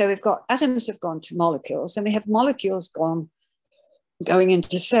 So we've got atoms have gone to molecules, and we have molecules going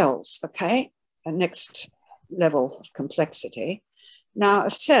into cells, okay? A next level of complexity. Now,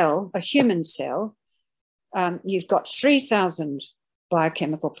 a human cell, you've got 3,000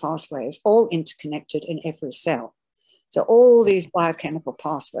 biochemical pathways, all interconnected in every cell. So all these biochemical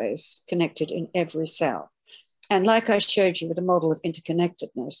pathways connected in every cell. And like I showed you with the model of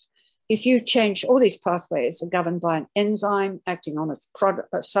interconnectedness, if you change, all these pathways are governed by an enzyme acting on a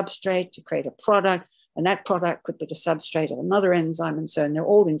substrate to create a product, and that product could be the substrate of another enzyme, and so on. They're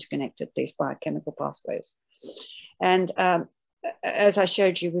all interconnected, these biochemical pathways. And as I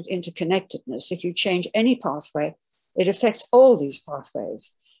showed you with interconnectedness, if you change any pathway, it affects all these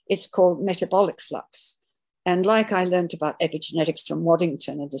pathways. It's called metabolic flux. And like I learned about epigenetics from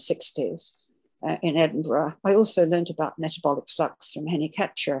Waddington in the 60s in Edinburgh, I also learned about metabolic flux from Henny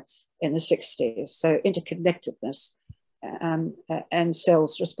Katcher in the 60s. So interconnectedness and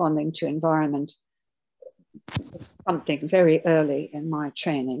cells responding to environment, something very early in my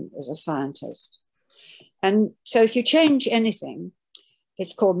training as a scientist. And so if you change anything,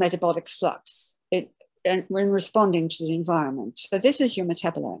 it's called metabolic flux and when responding to the environment. So this is your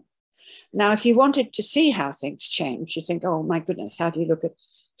metabolome. Now, if you wanted to see how things change, you think, oh my goodness, how do you look at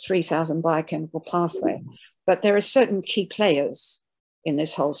 3,000 biochemical pathway? But there are certain key players in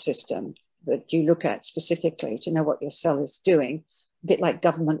this whole system that you look at specifically to know what your cell is doing, a bit like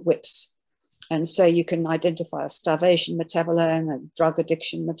government whips. And so you can identify a starvation metabolome, a drug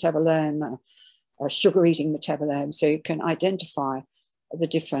addiction metabolome, a sugar eating metabolome. So you can identify the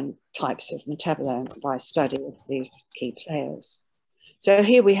different types of metabolome by study of the key players. So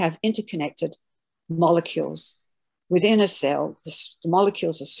here we have interconnected molecules within a cell. The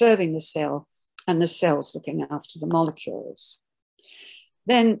molecules are serving the cell and the cell's looking after the molecules.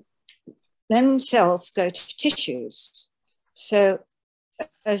 Then cells go to tissues. So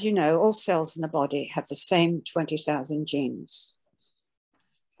as you know, all cells in the body have the same 20,000 genes.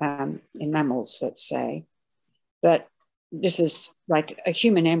 In mammals, let's say. But this is like a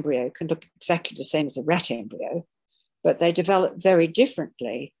human embryo can look exactly the same as a rat embryo, but they develop very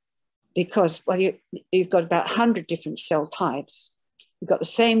differently because, well, you've got about 100 different cell types. You've got the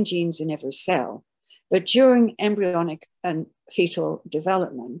same genes in every cell, but during embryonic and fetal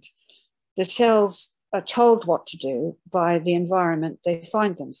development, the cells are told what to do by the environment they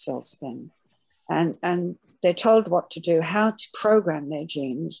find themselves in. And they're told what to do, how to program their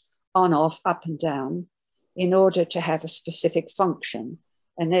genes on, off, up and down in order to have a specific function.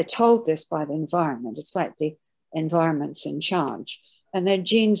 And they're told this by the environment. It's like the environment's in charge. And their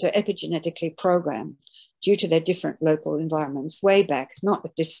genes are epigenetically programmed due to their different local environments way back, not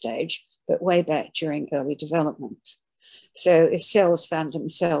at this stage, but way back during early development. So if cells found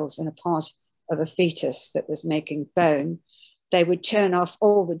themselves in a part of a fetus that was making bone, they would turn off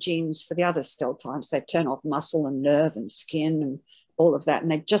all the genes for the other cell types. They'd turn off muscle and nerve and skin and all of that,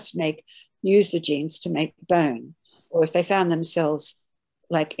 and they'd just use the genes to make bone. Or if they found themselves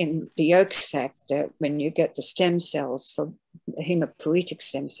like in the yolk sac, when you get the stem cells for hematopoietic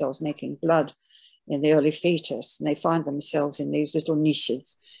stem cells making blood in the early fetus, and they find themselves in these little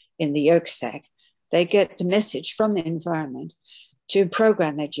niches in the yolk sac, they get the message from the environment to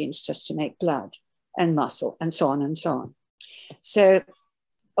program their genes just to make blood and muscle and so on and so on. So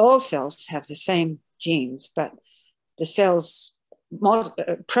all cells have the same genes, but the cells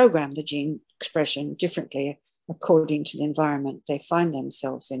program the gene expression differently according to the environment they find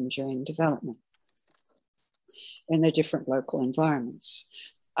themselves in during development in their different local environments.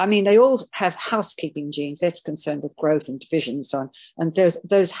 I mean, they all have housekeeping genes that's concerned with growth and division and so on. And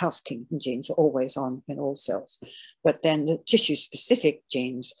those housekeeping genes are always on in all cells. But then the tissue-specific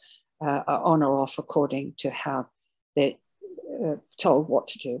genes are on or off according to how they're told what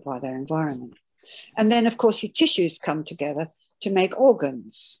to do by their environment. And then, of course, your tissues come together to make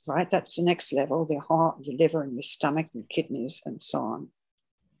organs, right? That's the next level, the heart, your liver, and your stomach, and kidneys, and so on.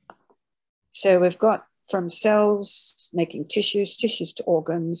 So we've got from cells making tissues, tissues to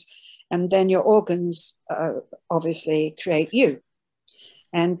organs, and then your organs obviously create you.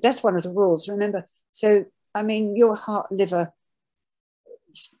 And that's one of the rules, remember. So, I mean, your heart, liver,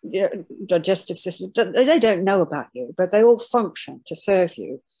 digestive system, they don't know about you, but they all function to serve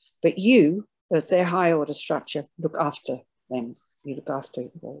you. But you, as their high order structure, look after them. You look after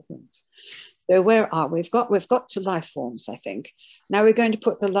your organs. So where are we? We've got to life forms, I think. Now we're going to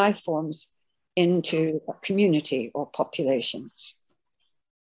put the life forms into a community or populations.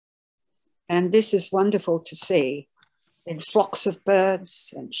 And this is wonderful to see in flocks of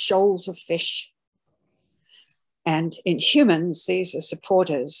birds and shoals of fish. And in humans, these are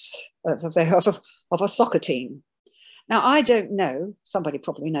supporters of a soccer team. Now, I don't know, somebody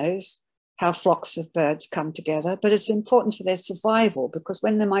probably knows, how flocks of birds come together, but it's important for their survival because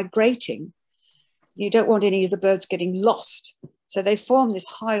when they're migrating, you don't want any of the birds getting lost. So they form this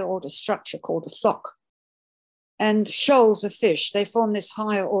higher order structure called a flock. And shoals of fish, they form this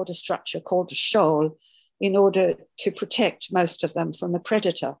higher order structure called a shoal in order to protect most of them from the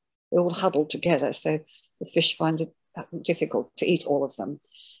predator. They all huddle together, so the fish find it difficult to eat all of them.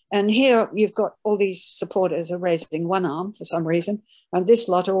 And here you've got all these supporters are raising one arm for some reason, and this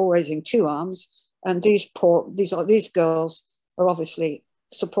lot are all raising two arms. And these girls are obviously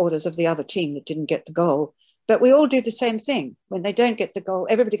supporters of the other team that didn't get the goal. But we all do the same thing. When they don't get the goal,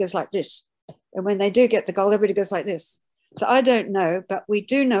 everybody goes like this. And when they do get the goal, everybody goes like this. So I don't know, but we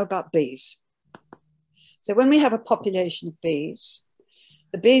do know about bees. So when we have a population of bees,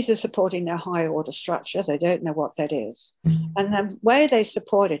 the bees are supporting their higher order structure. They don't know what that is. And the way they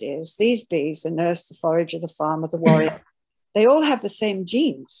support it is these bees, the nurse, the forager, the farmer, the warrior, they all have the same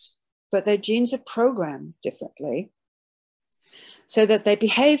genes, but their genes are programmed differently so that they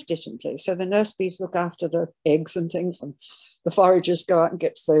behave differently. So the nurse bees look after the eggs and things, and the foragers go out and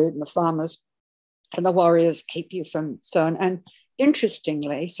get food, and the farmers and the warriors keep you from so on. And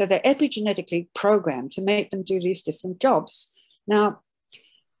interestingly, so they're epigenetically programmed to make them do these different jobs. Now,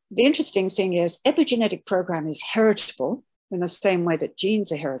 the interesting thing is epigenetic program is heritable in the same way that genes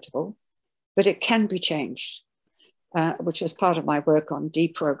are heritable, but it can be changed, which was part of my work on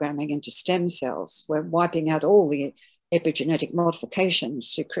deprogramming into stem cells. We're wiping out all the epigenetic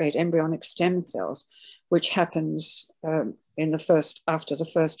modifications to create embryonic stem cells, which happens after the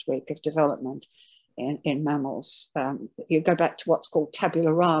first week of development in mammals. You go back to what's called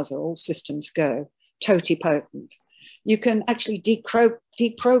tabula rasa, all systems go, totipotent. You can actually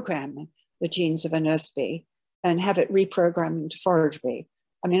deprogram the genes of a nurse bee and have it reprogramming to forage bee.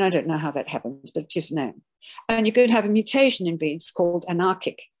 I mean, I don't know how that happens, but it is known. And you could have a mutation in bees called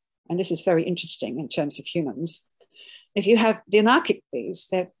anarchic. And this is very interesting in terms of humans. If you have the anarchic bees,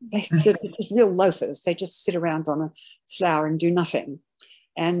 they're just real loafers. They just sit around on a flower and do nothing.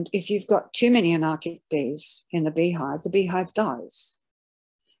 And if you've got too many anarchic bees in the beehive dies.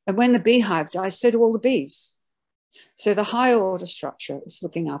 And when the beehive dies, so do all the bees. So the higher order structure is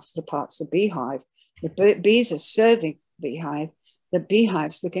looking after the parts of the beehive. The bees are serving the beehive. The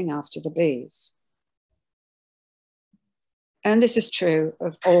beehive's looking after the bees. And this is true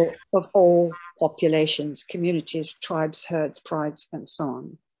of all populations, communities, tribes, herds, prides, and so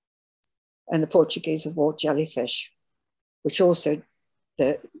on. And the Portuguese have wrought jellyfish, which also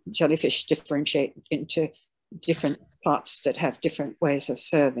the jellyfish differentiate into different parts that have different ways of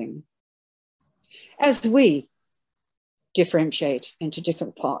serving. As we differentiate into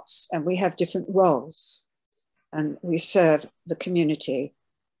different parts, and we have different roles, and we serve the community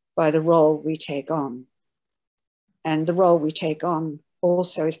by the role we take on. And the role we take on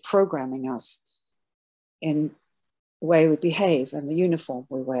also is programming us in the way we behave and the uniform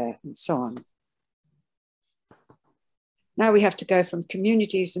we wear and so on. Now we have to go from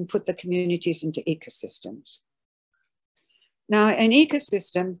communities and put the communities into ecosystems. Now an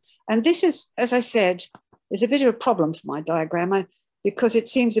ecosystem, and this is, as I said, is a bit of a problem for my diagram because it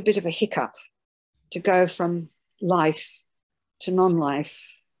seems a bit of a hiccup to go from life to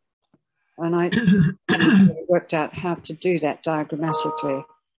non-life. And I haven't really worked out how to do that diagrammatically.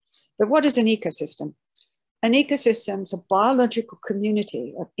 But what is an ecosystem? An ecosystem is a biological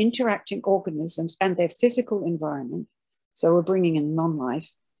community of interacting organisms and their physical environment. So we're bringing in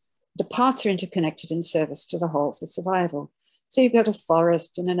non-life. The parts are interconnected in service to the whole for survival. So you've got a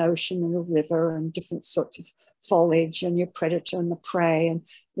forest and an ocean and a river and different sorts of foliage and your predator and the prey, and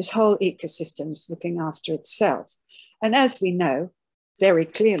this whole ecosystem is looking after itself. And as we know very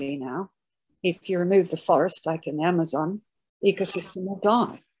clearly now, if you remove the forest, like in the Amazon, the ecosystem will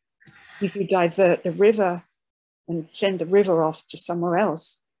die. If you divert the river and send the river off to somewhere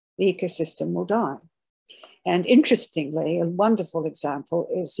else, the ecosystem will die. And interestingly, a wonderful example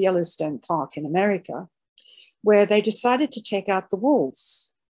is Yellowstone Park in America, where they decided to take out the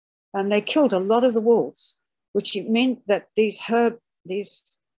wolves. And they killed a lot of the wolves, which meant that these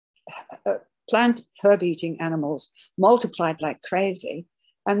plant herb-eating animals multiplied like crazy,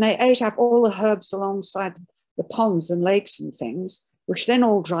 and they ate up all the herbs alongside the ponds and lakes and things, which then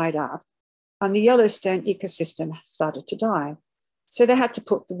all dried up, and the Yellowstone ecosystem started to die. So they had to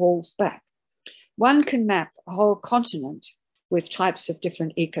put the wolves back. One can map a whole continent with types of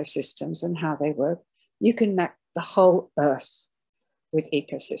different ecosystems and how they work. You can map the whole Earth with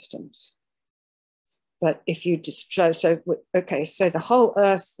ecosystems. But if you destroy, so the whole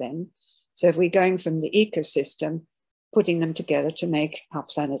Earth then, so if we're going from the ecosystem, putting them together to make our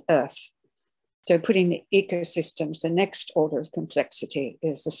planet Earth. So putting the ecosystems, the next order of complexity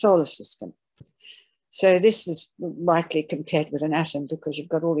is the solar system. So this is rightly compared with an atom because you've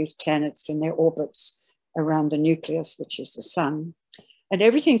got all these planets in their orbits around the nucleus, which is the sun. And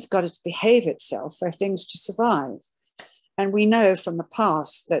everything's got to behave itself for things to survive. And we know from the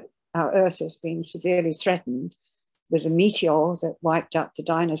past that our Earth has been severely threatened with a meteor that wiped out the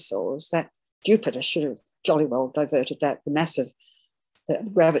dinosaurs, that Jupiter should have jolly well diverted that, the massive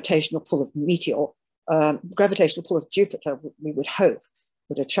gravitational pull of gravitational pull of Jupiter, we would hope,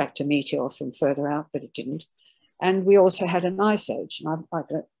 would attract a meteor from further out, but it didn't. And we also had an ice age, and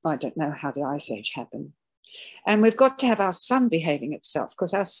I don't know how the ice age happened. And we've got to have our sun behaving itself,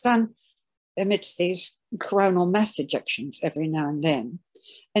 because our sun emits these coronal mass ejections every now and then.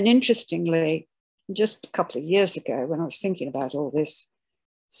 And interestingly, just a couple of years ago, when I was thinking about all this,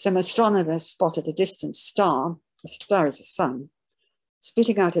 some astronomers spotted a distant star, a star is the sun,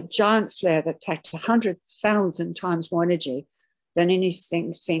 spitting out a giant flare that packed 100,000 times more energy than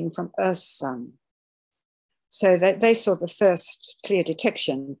anything seen from Earth's sun. So they saw the first clear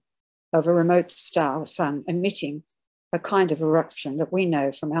detection of a remote star, sun, emitting a kind of eruption that we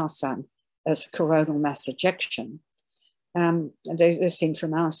know from our sun as coronal mass ejection. They're seen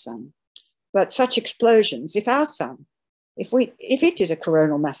from our sun. But such explosions, if our sun, if it did a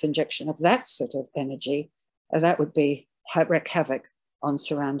coronal mass injection of that sort of energy, that would wreak havoc on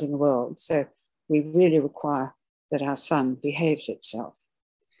surrounding the world. So we really require that our sun behaves itself.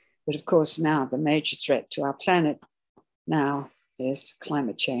 But of course, now the major threat to our planet now is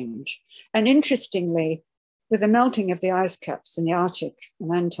climate change. And interestingly, with the melting of the ice caps in the Arctic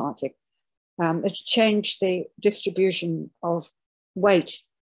and Antarctic, it's changed the distribution of weight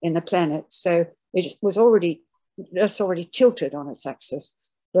in the planet. So it's already tilted on its axis,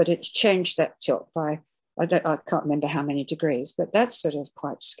 but it's changed that tilt by, I can't remember how many degrees, but that's sort of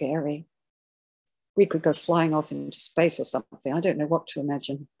quite scary. We could go flying off into space or something. I don't know what to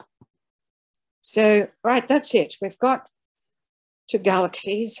imagine. So, right, that's it. We've got to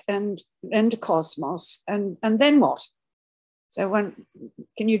galaxies and to cosmos, and then what? So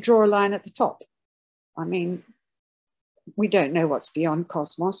can you draw a line at the top? I mean, we don't know what's beyond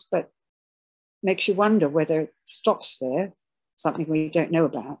cosmos, but makes you wonder whether it stops there, something we don't know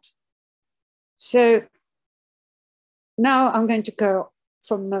about. So now I'm going to go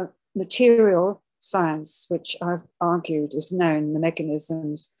from the material science, which I've argued is known, the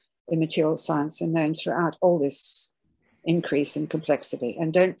mechanisms in material science are known throughout all this increase in complexity.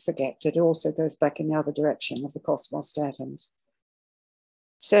 And don't forget that it also goes back in the other direction of the cosmos to atoms.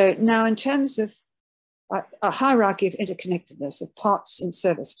 So now in terms of a hierarchy of interconnectedness of parts in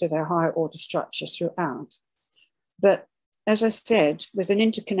service to their higher order structure throughout. But as I said, with an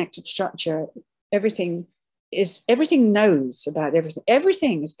interconnected structure, everything knows about everything.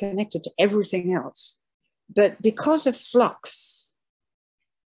 Everything is connected to everything else. But because of flux,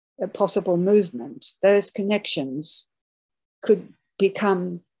 a possible movement, those connections could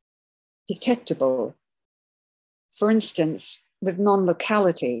become detectable. For instance, with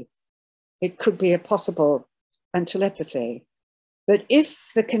non-locality, it could be a possible and telepathy. But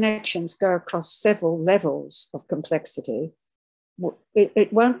if the connections go across several levels of complexity,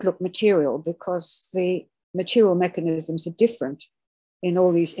 it won't look material because the material mechanisms are different in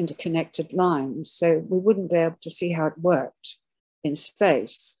all these interconnected lines. So we wouldn't be able to see how it worked in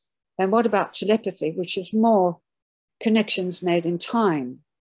space. And what about telepathy, which is more connections made in time?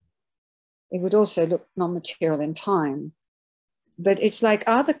 It would also look non-material in time. But it's like,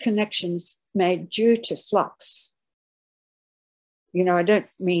 are the connections made due to flux? You know, I don't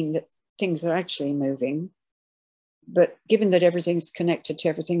mean that things are actually moving, but given that everything's connected to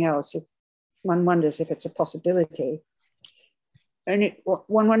everything else, one wonders if it's a possibility. And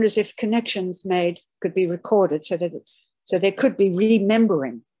one wonders if connections made could be recorded so there could be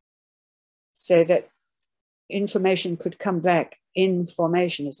remembering, so that information could come back in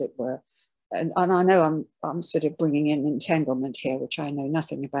formation, as it were. And I know I'm sort of bringing in entanglement here, which I know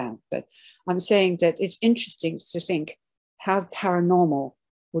nothing about, but I'm saying that it's interesting to think how paranormal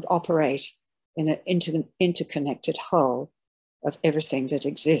would operate in an interconnected whole of everything that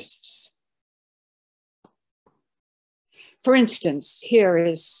exists. For instance, here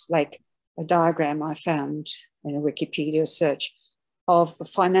is like a diagram I found in a Wikipedia search of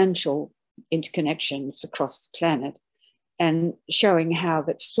financial interconnections across the planet, and showing how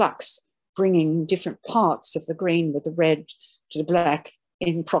that flux, bringing different parts of the green with the red to the black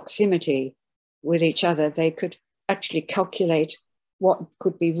in proximity with each other, they could actually calculate what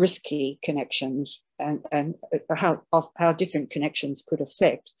could be risky connections and how different connections could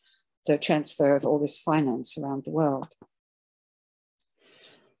affect the transfer of all this finance around the world.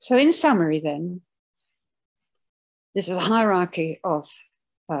 So in summary then, this is a hierarchy of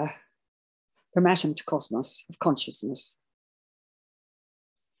from atom to cosmos, of consciousness,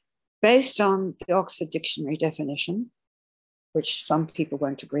 based on the Oxford Dictionary definition, which some people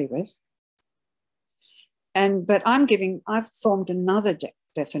won't agree with. But I've formed another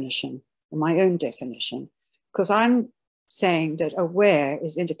definition, my own definition, because I'm saying that aware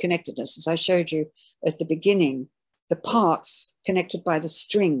is interconnectedness. As I showed you at the beginning, the parts connected by the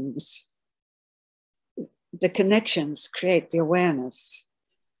strings, the connections create the awareness.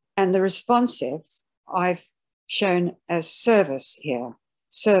 And the responsive, I've shown as service here,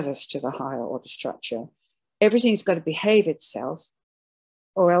 service to the higher order structure. Everything's got to behave itself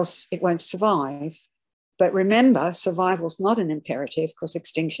or else it won't survive. But remember, survival is not an imperative because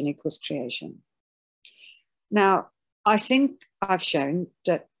extinction equals creation. Now, I think I've shown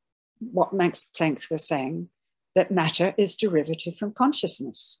that what Max Planck was saying, that matter is derivative from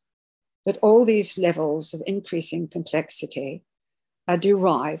consciousness, that all these levels of increasing complexity are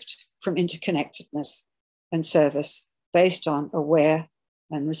derived from interconnectedness and service based on aware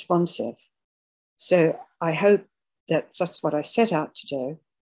and responsive. So I hope that that's what I set out to do,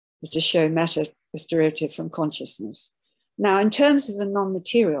 is to show matter as derivative from consciousness. Now, in terms of the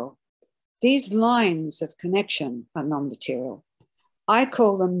non-material, these lines of connection are non-material. I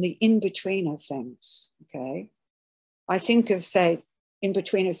call them the in-between of things, okay? I think of, say,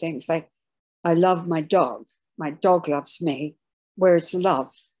 in-between of things like, I love my dog loves me. Where it's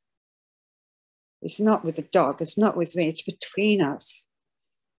love? It's not with the dog, it's not with me, it's between us.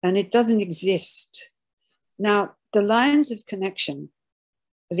 And it doesn't exist. Now, the lines of connection,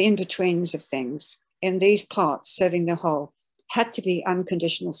 the in-betweens of things, in these parts serving the whole, had to be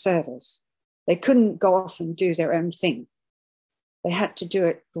unconditional service. They couldn't go off and do their own thing. They had to do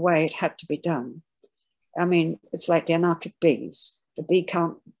it the way it had to be done. I mean, it's like the anarchic bees. The bee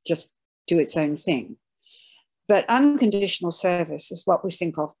can't just do its own thing. But unconditional service is what we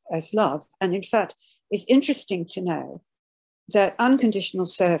think of as love. And in fact, it's interesting to know that unconditional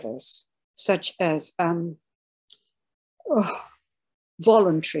service, such as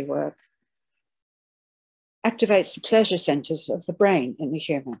voluntary work, activates the pleasure centers of the brain in the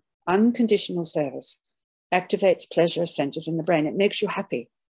human. Unconditional service activates pleasure centers in the brain. It makes you happy.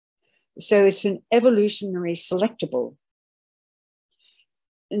 So it's an evolutionary selectable.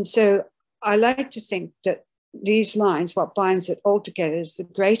 And so I like to think that these lines, what binds it all together, is the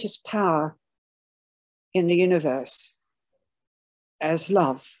greatest power in the universe as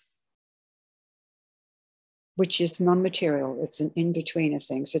love, which is non-material. It's an in-between of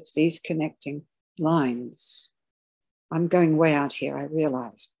things. It's these connecting lines. I'm going way out here, I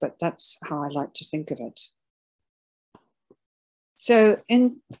realize, but that's how I like to think of it. So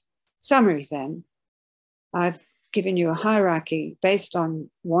in summary then, I've given you a hierarchy based on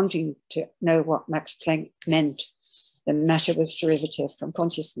wanting to know what Max Planck meant, that matter was derivative from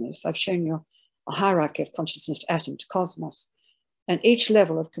consciousness. I've shown you a hierarchy of consciousness to atom to cosmos. And each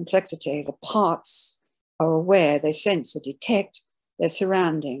level of complexity, the parts are aware, they sense or detect their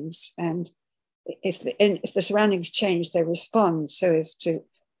surroundings. And if the surroundings change, they respond so as to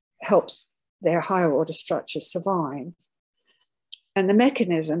help their higher order structures survive. And the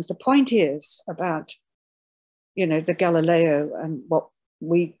mechanisms, the point is about, you know, the Galileo and what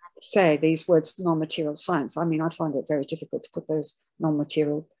we say, these words, non-material science. I mean, I find it very difficult to put those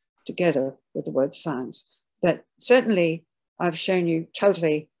non-material together with the word science. But certainly I've shown you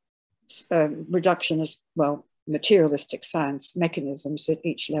totally reductionist, well, materialistic science mechanisms at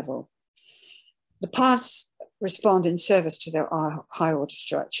each level. The parts respond in service to their high order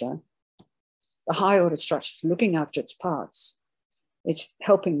structure. The high order structure is looking after its parts. It's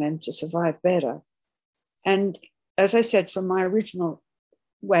helping them to survive better. And as I said, from my original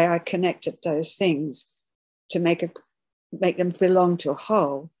way, I connected those things to make them belong to a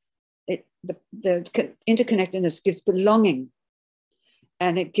whole. The interconnectedness gives belonging,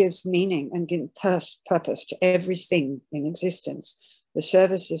 and it gives meaning and gives purpose to everything in existence. The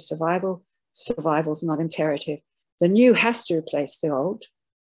service is survival. Survival is not imperative. The new has to replace the old.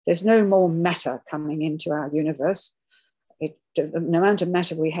 There's no more matter coming into our universe. The amount of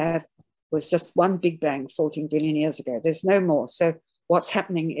matter we have was just one Big Bang 14 billion years ago. There's no more. So what's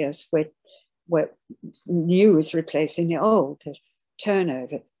happening is where new is replacing the old. There's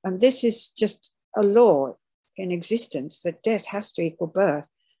turnover. And this is just a law in existence, that death has to equal birth,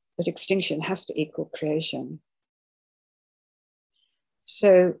 that extinction has to equal creation.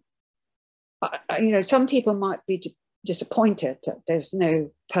 So, some people might be disappointed that there's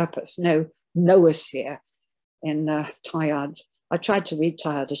no purpose, no noosphere in Teilhard. I tried to read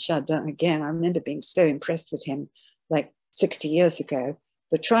Teilhard de Chardin again. I remember being so impressed with him like 60 years ago,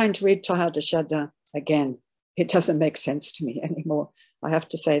 but trying to read Teilhard de Chardin again, it doesn't make sense to me anymore. I have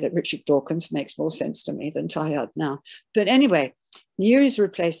to say that Richard Dawkins makes more sense to me than Teilhard now. But anyway, new is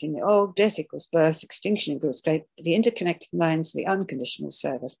replacing the old, death equals birth, extinction equals great, the interconnected lines, the unconditional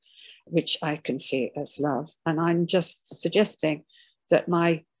service, which I can see as love. And I'm just suggesting that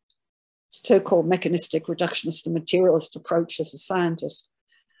my so-called mechanistic, reductionist and materialist approach as a scientist,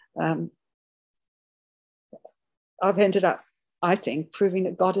 I've ended up, I think, proving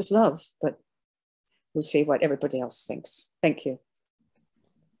that God is love, but we'll see what everybody else thinks. Thank you.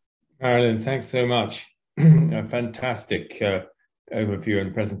 Marilyn, thanks so much. A fantastic overview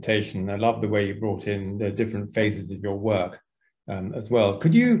and presentation. I love the way you brought in the different phases of your work as well.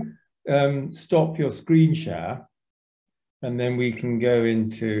 Could you stop your screen share, and then we can go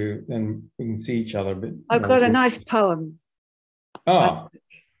into, and we can see each other a bit. I've got a nice poem. Ah,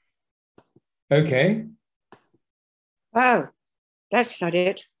 okay. Oh, that's not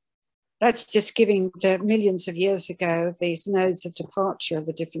it. That's just giving the millions of years ago these nodes of departure of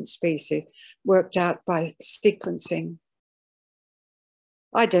the different species worked out by sequencing.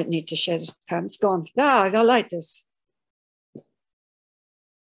 I don't need to share this poem. It's gone. Ah, I like this. Do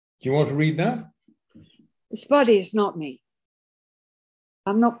you want to read that? This body is not me.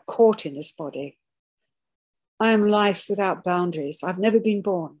 I'm not caught in this body. I am life without boundaries. I've never been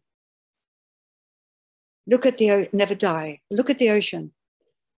born. Look at never die. Look at the ocean,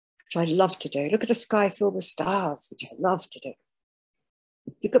 which I love to do. Look at the sky filled with stars, which I love to do.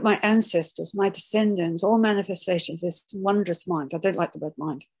 Look at my ancestors, my descendants, all manifestations, this wondrous mind. I don't like the word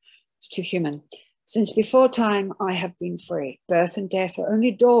mind. It's too human. Since before time, I have been free. Birth and death are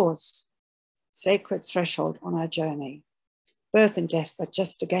only doors, sacred threshold on our journey. Birth and death are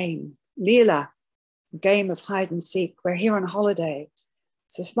just a game. Leela, a game of hide and seek. We're here on holiday.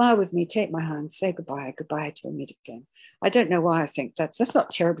 So smile with me, take my hand, say goodbye, goodbye till we meet again. I don't know why I think that's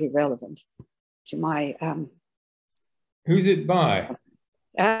not terribly relevant to my... Who's it by?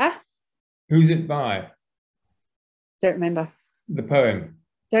 Who's it by? Don't remember. The poem?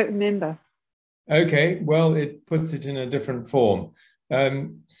 Don't remember. Okay, well, it puts it in a different form. Oh,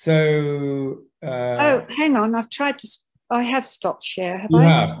 hang on, I have stopped share, have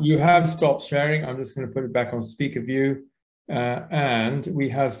You have stopped sharing. I'm just going to put it back on speaker view. And we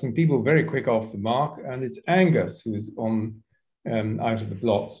have some people very quick off the mark, and it's Angus who's on out of the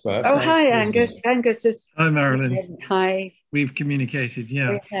blocks first. Oh, hi, Angus. Angus is... Hi, Marilyn. Hi. We've communicated,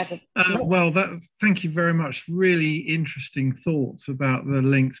 yeah. We thank you very much. Really interesting thoughts about the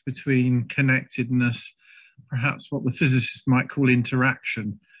links between connectedness, perhaps what the physicists might call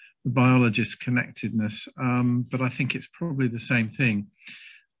interaction, the biologist connectedness, but I think it's probably the same thing.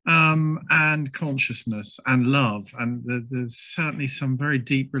 And consciousness and love, and there's certainly some very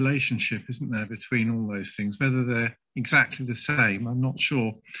deep relationship, isn't there, between all those things? Whether they're exactly the same, I'm not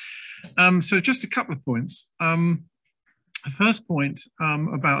sure. So just a couple of points. The first point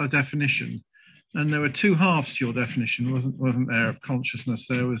about a definition, and there were two halves to your definition, wasn't there, of consciousness?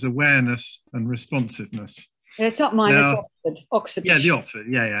 There was awareness and responsiveness. It's not mine, now, it's Oxford. Yeah, the Oxford,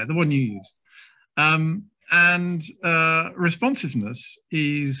 yeah, the one you used. And responsiveness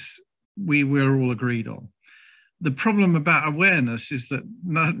is we're all agreed on. The problem about awareness is that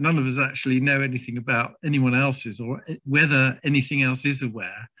none of us actually know anything about anyone else's or whether anything else is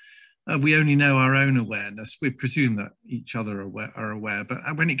aware. we only know our own awareness. We presume that each other are aware, but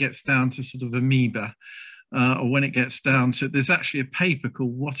when it gets down to sort of amoeba, or when it gets down to, there's actually a paper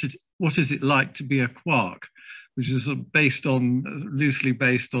called What is it like to be a quark, which is sort of loosely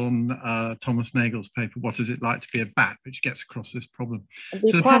based on Thomas Nagel's paper, What is it like to be a bat, which gets across this problem.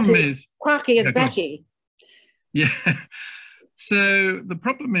 So the problem is... Quarky and Becky. Yeah. So the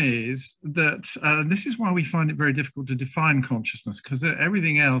problem is that this is why we find it very difficult to define consciousness, because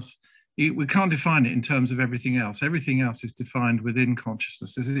everything else, we can't define it in terms of everything else. Everything else is defined within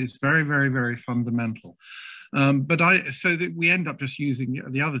consciousness. It's very, very, very fundamental. So that we end up just using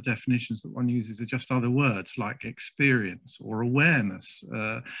the other definitions that one uses are just other words like experience or awareness.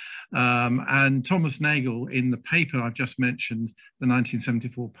 And Thomas Nagel, in the paper I've just mentioned, the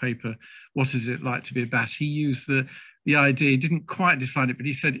 1974 paper, What is it like to be a bat? He used the idea, didn't quite define it, but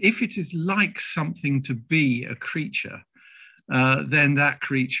he said, if it is like something to be a creature, then that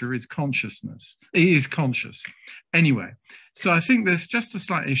creature is consciousness. It is conscious. Anyway, so I think there's just a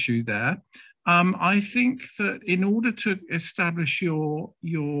slight issue there. I think that in order to establish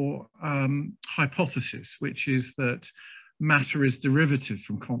your hypothesis, which is that matter is derivative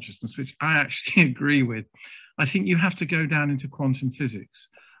from consciousness, which I actually agree with, I think you have to go down into quantum physics.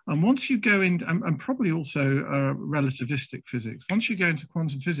 And once you go in, and probably also relativistic physics, once you go into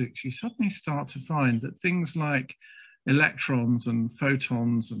quantum physics, you suddenly start to find that things like electrons and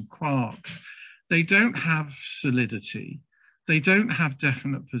photons and quarks, they don't have solidity. They don't have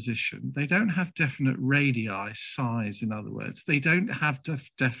definite position. They don't have definite radii, size, in other words. They don't have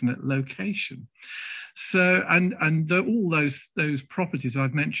definite location. So, all those properties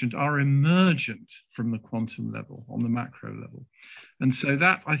I've mentioned are emergent from the quantum level, on the macro level. And so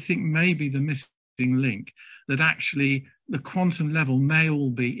that, I think, may be the missing link, that actually the quantum level may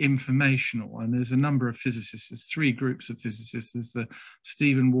all be informational. And there's a number of physicists, there's three groups of physicists. There's the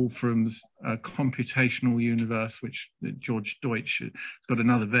Stephen Wolfram's computational universe, which George Deutsch has got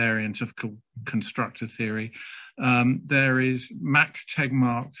another variant of called constructor theory. There is Max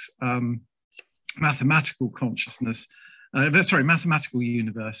Tegmark's mathematical consciousness, mathematical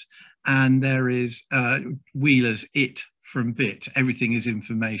universe. And there is Wheeler's it from bit, everything is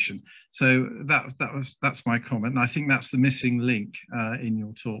information. So that's my comment. And I think that's the missing link in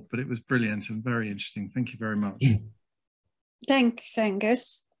your talk, but it was brilliant and very interesting. Thank you very much. Thanks,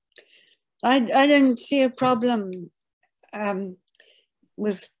 Angus. I don't see a problem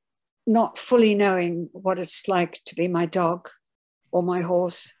with not fully knowing what it's like to be my dog or my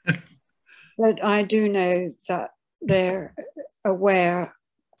horse. But I do know that they're aware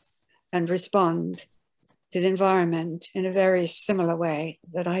and respond to the environment in a very similar way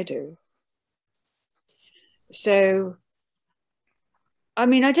that I do. So, I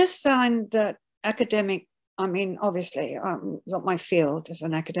mean, I just find that academic, I mean, obviously, not my field as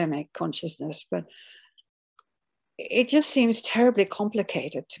an academic consciousness, but it just seems terribly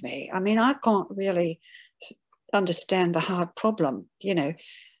complicated to me. I mean, I can't really understand the hard problem. You know,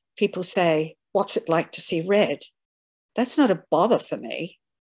 people say, what's it like to see red? That's not a bother for me.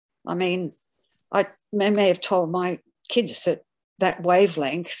 I mean, I may have told my kids that that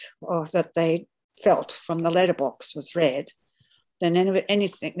wavelength or that they felt from the letterbox was red. Then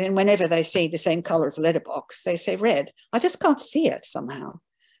anything, then whenever they see the same color as the letterbox, they say red. I just can't see it somehow.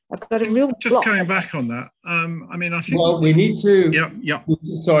 I've got a real just block. Coming back on that. I mean, I think. Well, we need to. Yeah.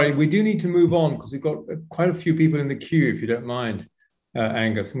 Sorry, we do need to move on because we've got quite a few people in the queue, if you don't mind,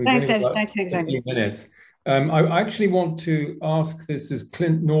 Angus. And we've only got 15 minutes. I actually want to ask, this is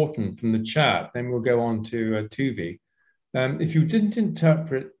Clint Norton from the chat, then we'll go on to Tuvi. If you didn't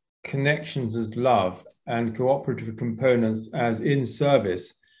interpret connections as love and cooperative components as in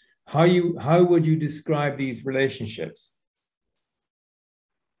service, how would you describe these relationships?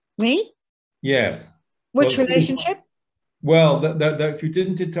 Me? Yes. Which relationship? Well, that if you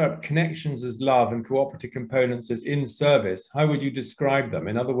didn't interpret connections as love and cooperative components as in service, how would you describe them?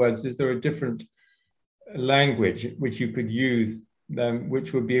 In other words, is there a different language which you could use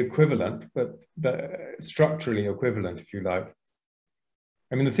which would be equivalent, but structurally equivalent, if you like?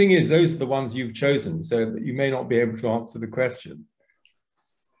 I mean, the thing is, those are the ones you've chosen, so you may not be able to answer the question.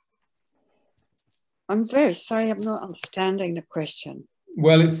 I'm very sorry, I'm not understanding the question.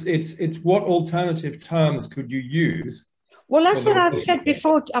 Well, it's what alternative terms could you use? Well, that's what I've said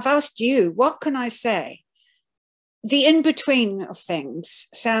before. I've asked you, what can I say? The in-between of things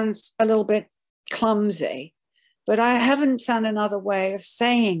sounds a little bit clumsy, but I haven't found another way of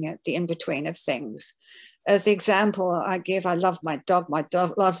saying it, the in-between of things. As the example I give, I love my dog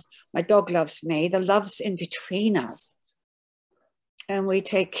loves me. The love's in between us. And we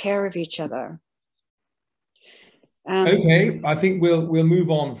take care of each other. Okay, I think we'll move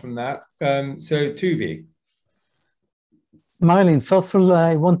on from that. So Tuvi. Marilyn, first of all,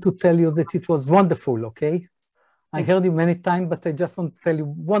 I want to tell you that it was wonderful, okay? I heard you many times, but I just want to tell you,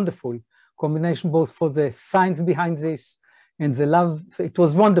 wonderful combination, both for the science behind this and the love. So it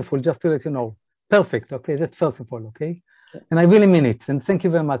was wonderful, just to let you know. Perfect, okay? That's first of all, okay? And I really mean it, and thank you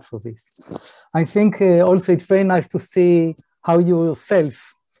very much for this. I think also it's very nice to see how you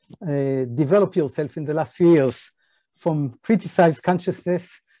yourself develop yourself in the last few years from criticize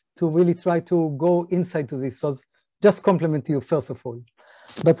consciousness to really try to go inside to this. So just compliment you, first of all.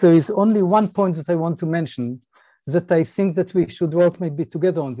 But there is only one point that I want to mention, that I think that we should work maybe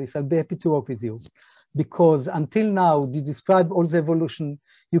together on this. I'll be happy to work with you. Because until now, you describe all the evolution,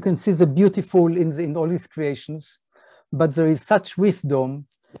 you can see the beautiful in all these creations, but there is such wisdom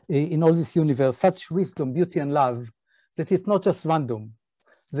in all this universe, such wisdom, beauty, and love, that it's not just random.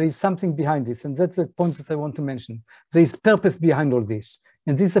 There is something behind this, and that's the point that I want to mention. There is purpose behind all this.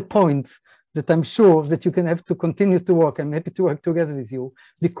 And this is a point that I'm sure that you can have to continue to work. I'm happy to work together with you,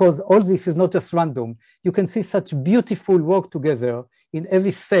 because all this is not just random. You can see such beautiful work together in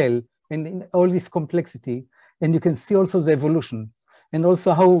every cell and in all this complexity. And you can see also the evolution and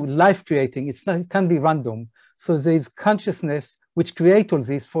also how life creating, it can be random. So there is consciousness which create all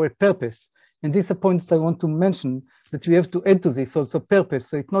this for a purpose. And this is a point that I want to mention, that we have to add to this also purpose.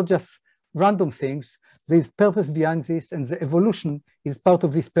 So it's not just random things, there is purpose behind this, and the evolution is part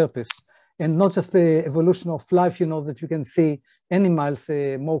of this purpose. And not just the evolution of life, you know, that you can see animals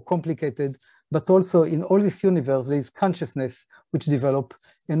more complicated, but also in all this universe, there is consciousness which develop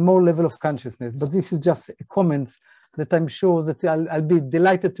and more level of consciousness. But this is just a comment that I'm sure that I'll be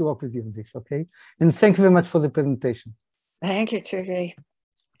delighted to work with you on this, okay? And thank you very much for the presentation. Thank you, Tuvi.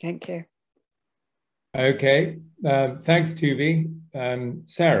 Thank you. Okay, thanks, Tuvi.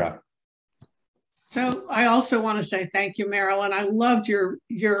 Sarah. So I also want to say thank you, Marilyn. I loved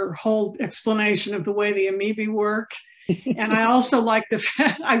your whole explanation of the way the amoebae work. And I also like the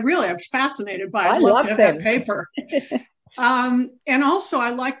fact, I was fascinated by it. I love to have that paper. And also I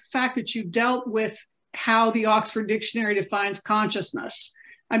like the fact that you dealt with how the Oxford Dictionary defines consciousness.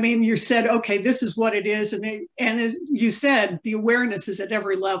 I mean, you said, okay, this is what it is. And as you said, the awareness is at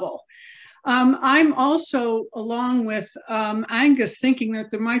every level. I'm also, along with Angus, thinking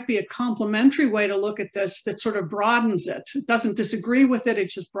that there might be a complementary way to look at this that sort of broadens it. It doesn't disagree with it, it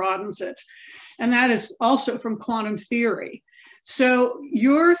just broadens it. And that is also from quantum theory. So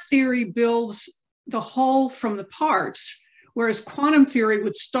your theory builds the whole from the parts, whereas quantum theory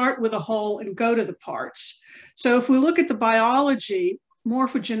would start with a whole and go to the parts. So if we look at the biology,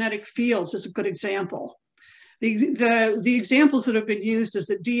 morphogenetic fields is a good example. The examples that have been used is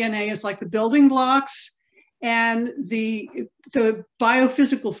that DNA is like the building blocks, and the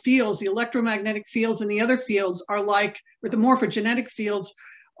biophysical fields, the electromagnetic fields and the other fields are like, or the morphogenetic fields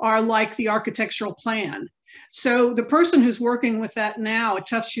are like the architectural plan. So the person who's working with that now at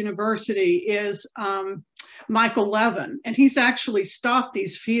Tufts University is Michael Levin, and he's actually stopped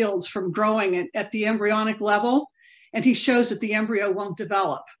these fields from growing at the embryonic level, and he shows that the embryo won't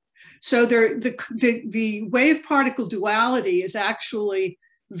develop. So the wave particle duality is actually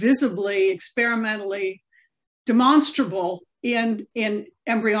visibly, experimentally demonstrable in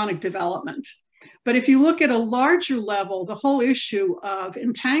embryonic development. But if you look at a larger level, the whole issue of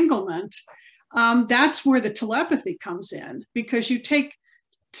entanglement, that's where the telepathy comes in, because you take,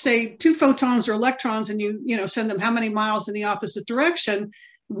 say, 2 photons or electrons and you send them how many miles in the opposite direction.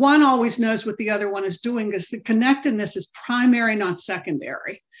 One always knows what the other one is doing, because the connectedness is primary, not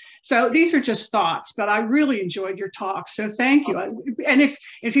secondary. So these are just thoughts, but I really enjoyed your talk. So thank you. And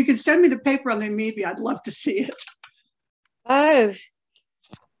if you could send me the paper on the amoeba, I'd love to see it. Oh,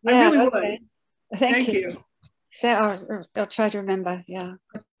 yeah, I really okay. would. Thank you. So I'll try to remember, yeah.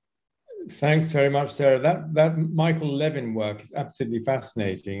 Thanks very much, Sarah. That Michael Levin work is absolutely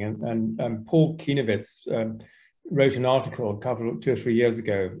fascinating. And Paul Kienowitz wrote an article 2 or 3 years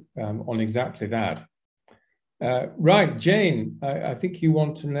ago on exactly that. Right, Jane, I think you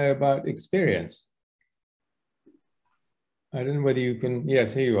want to know about experience. I don't know whether you can,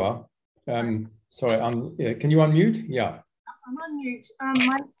 yes, here you are. Sorry, can you unmute? Yeah. I'm on mute.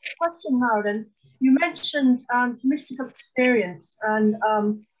 My question, Marilyn, you mentioned mystical experience, and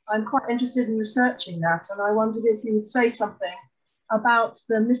I'm quite interested in researching that, and I wondered if you would say something about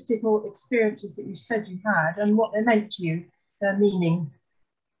the mystical experiences that you said you had and what they meant to you, their meaning.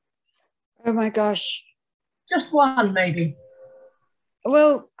 Oh my gosh. Just one, maybe.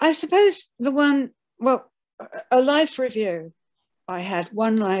 Well, I suppose the one, a life review. I had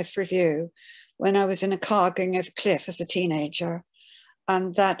one life review when I was in a car going over a cliff as a teenager.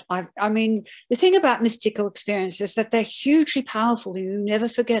 And that I mean, the thing about mystical experiences is that they're hugely powerful. You never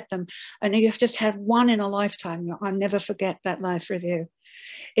forget them. And you've just had one in a lifetime. I'll never forget that life review.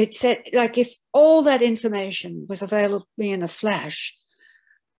 It said, like, if all that information was available to me in a flash,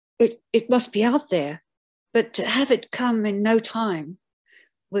 it must be out there. But to have it come in no time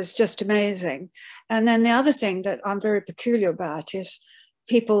was just amazing. And then the other thing that I'm very peculiar about is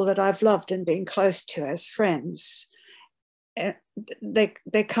people that I've loved and been close to as friends.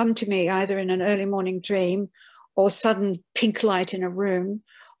 They come to me either in an early morning dream or sudden pink light in a room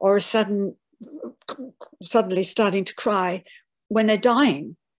or suddenly starting to cry when they're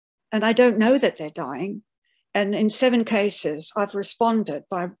dying. And I don't know that they're dying. And in 7 cases, I've responded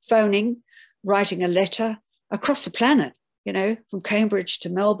by phoning, writing a letter across the planet, you know, from Cambridge to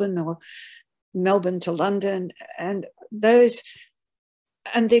Melbourne or Melbourne to London. And the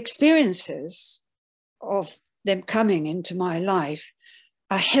experiences of them coming into my life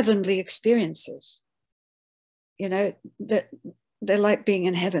are heavenly experiences. You know, they're like being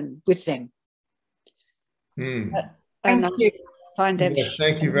in heaven with them. Mm. And Thank you. I find them. Yes,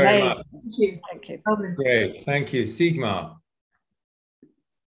 thank you very much. Thank you. Thank you. Great, thank you. Sigmar.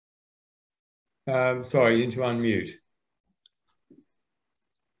 Sorry, you need to unmute.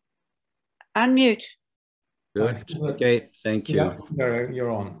 Unmute. Good. Okay, thank you. Yeah, you're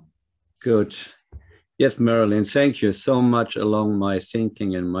on. Good. Yes, Marilyn, thank you so much along my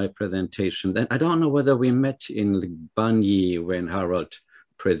thinking and my presentation. And I don't know whether we met in Banyi when Harold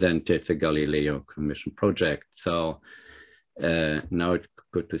presented the Galileo Commission project. So now it's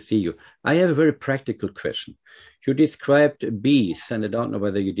good to see you. I have a very practical question. You described bees, and I don't know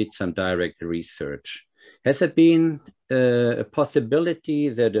whether you did some direct research. Has there been a possibility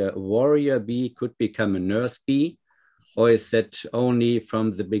that a warrior bee could become a nurse bee? Or is that only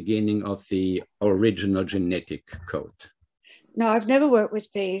from the beginning of the original genetic code? No, I've never worked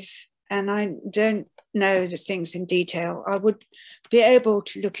with bees and I don't know the things in detail. I would be able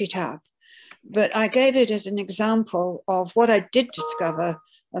to look it up, but I gave it as an example of what I did discover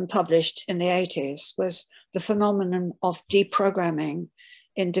and published in the 80s was the phenomenon of deprogramming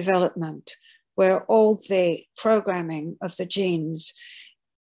in development, where all the programming of the genes,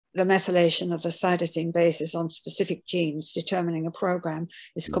 the methylation of the cytosine bases on specific genes determining a program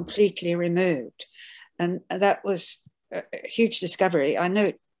is completely removed. And that was a huge discovery. I know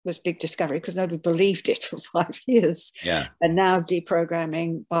it was a big discovery because nobody believed it for 5 years. Yeah. And now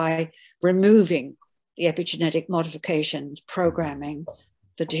deprogramming by removing the epigenetic modifications, programming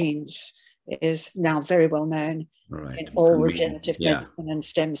the genes is now very well known in all regenerative medicine and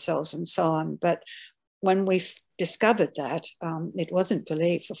stem cells and so on. But when we discovered that, it wasn't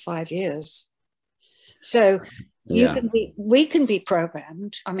believed for 5 years. So we can be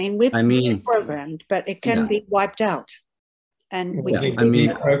programmed. I mean, we're programmed, but it can be wiped out. And we can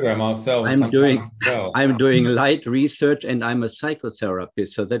deprogram ourselves. I'm doing light research and I'm a psychotherapist.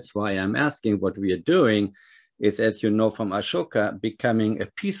 So that's why I'm asking. What we are doing is, as you know from Ashoka, becoming a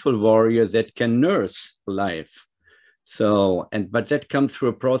peaceful warrior that can nurse life. So, but that comes through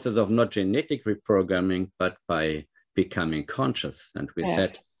a process of not genetic reprogramming, but by becoming conscious. And with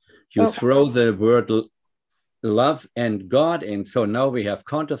that, you throw the word love and God in. So now we have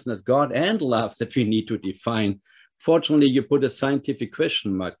consciousness, God, and love that we need to define. Fortunately, you put a scientific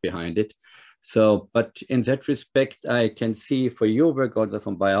question mark behind it. So, but in that respect, I can see for your work also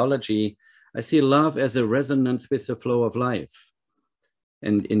from biology, I see love as a resonance with the flow of life.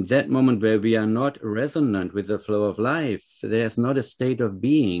 And in that moment where we are not resonant with the flow of life, there's not a state of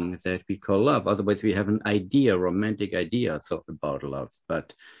being that we call love. Otherwise, we have an idea, romantic idea about love.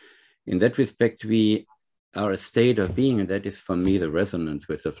 But in that respect, we are a state of being. And that is, for me, the resonance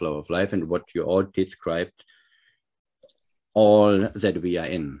with the flow of life and what you all described, all that we are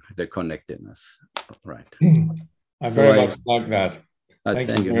in, the connectedness. Right. I very much like that.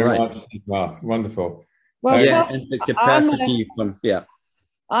 Thank you very much. Wow, wonderful. Well, and the capacity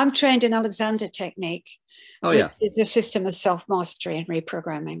I'm trained in Alexander technique. Oh, yeah. It's a system of self-mastery and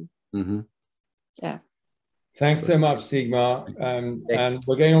reprogramming. Mm-hmm. Yeah. Thanks so much, Sigmar. And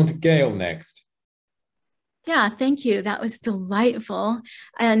we're going on to Gail next. Yeah, thank you. That was delightful.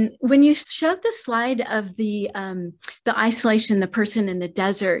 And when you showed the slide of the isolation, the person in the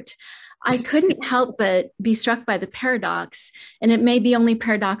desert, I couldn't help but be struck by the paradox, and it may be only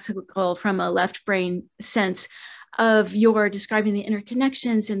paradoxical from a left brain sense, of your describing the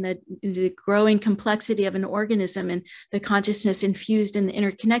interconnections and the growing complexity of an organism and the consciousness infused in the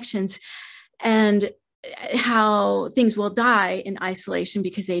interconnections, and how things will die in isolation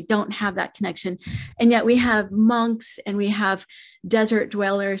because they don't have that connection. And yet we have monks and we have desert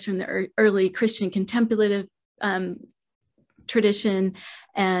dwellers from the early Christian contemplative tradition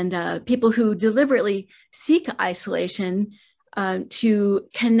and people who deliberately seek isolation to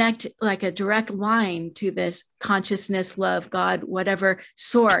connect like a direct line to this consciousness, love, God, whatever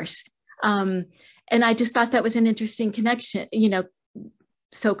source. And I just thought that was an interesting connection, you know,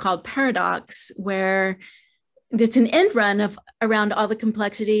 so-called paradox, where it's an end run of around all the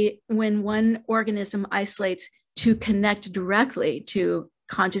complexity when one organism isolates to connect directly to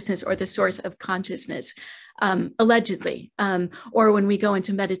consciousness or the source of consciousness, allegedly, or when we go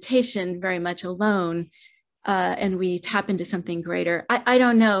into meditation very much alone and we tap into something greater. I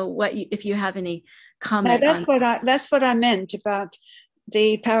don't know what if you have any comment. No, that's what I meant about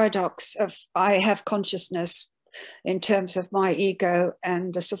the paradox of I have consciousness in terms of my ego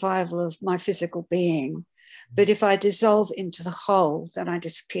and the survival of my physical being. But if I dissolve into the whole, then I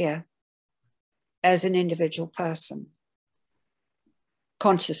disappear as an individual person.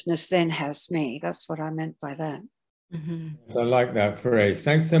 Consciousness then has me. That's what I meant by that. Mm-hmm. So I like that phrase.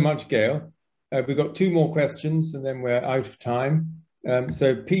 Thanks so much, Gail. We've got 2 more questions and then we're out of time.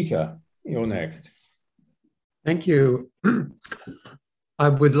 So Peter, you're next. Thank you. I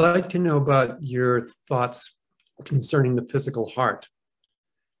would like to know about your thoughts concerning the physical heart,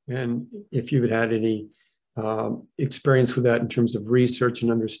 and if you've had any experience with that in terms of research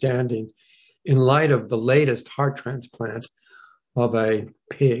and understanding in light of the latest heart transplant of a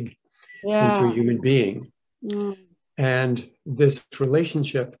pig into a human being. And this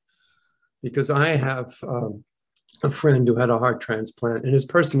relationship, because I have a friend who had a heart transplant and his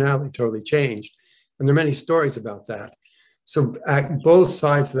personality totally changed. And there are many stories about that. So at both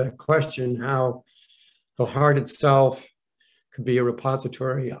sides of that question, how the heart itself could be a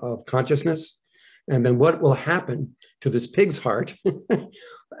repository of consciousness, and then what will happen to this pig's heart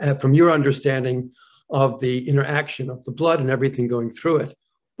from your understanding of the interaction of the blood and everything going through it.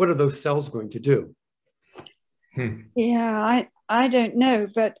 What are those cells going to do? Yeah, I don't know,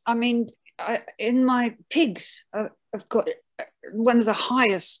 but I mean, in my pigs, I've got one of the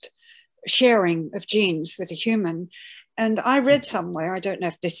highest sharing of genes with a human. And I read somewhere, I don't know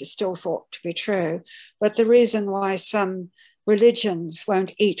if this is still thought to be true, but the reason why some religions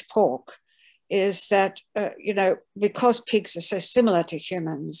won't eat pork is that, you know, because pigs are so similar to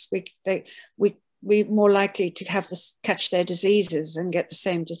humans, we're more likely to have this, catch their diseases and get the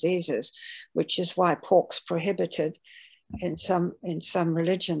same diseases, which is why pork's prohibited in some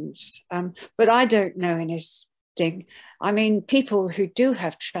religions. But I don't know anything. I mean, people who do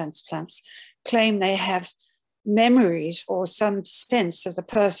have transplants claim they have memories or some sense of the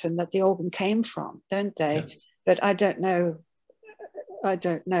person that the organ came from, don't they? Yes. But I don't know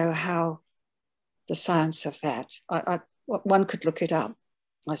how the science of that. One could look it up,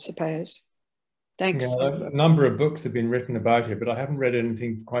 I suppose. Thanks. Yeah, a number of books have been written about it, but I haven't read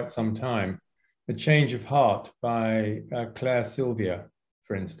anything for quite some time. The Change of Heart by Claire Sylvia,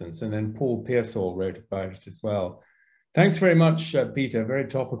 for instance, and then Paul Pearsall wrote about it as well. Thanks very much, Peter, very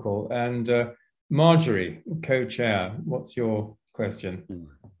topical. And Marjorie, co-chair, what's your question?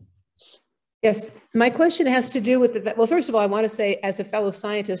 Yes, my question has to do with well, first of all, I want to say as a fellow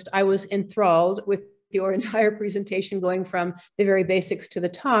scientist, I was enthralled with your entire presentation going from the very basics to the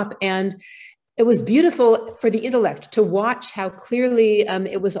top. And it was beautiful for the intellect to watch how clearly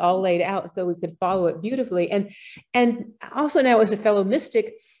it was all laid out so we could follow it beautifully. And also now as a fellow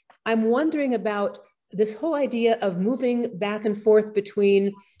mystic, I'm wondering about this whole idea of moving back and forth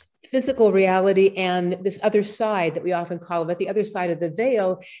between physical reality and this other side that we often call it, the other side of the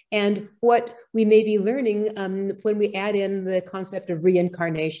veil, and what we may be learning when we add in the concept of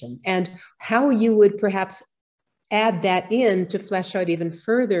reincarnation, and how you would perhaps add that in to flesh out even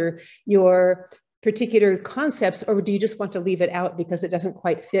further your particular concepts, or do you just want to leave it out because it doesn't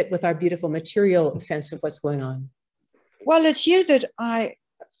quite fit with our beautiful material sense of what's going on? Well, it's you that I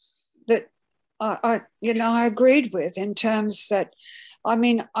agreed with in terms that, I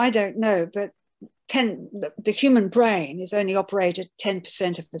mean, I don't know, but the human brain is only operated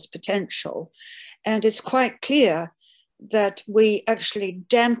 10% of its potential. And it's quite clear that we actually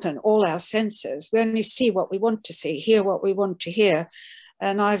dampen all our senses. We only see what we want to see, hear what we want to hear.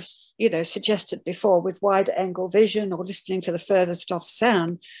 And I've, suggested before with wide angle vision or listening to the furthest off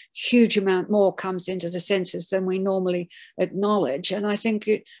sound, huge amount more comes into the senses than we normally acknowledge. And I think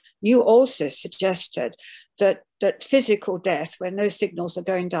you also suggested that physical death, when no signals are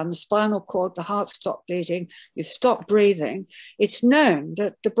going down the spinal cord, the heart stopped beating, you've stopped breathing, it's known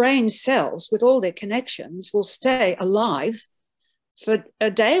that the brain cells with all their connections will stay alive for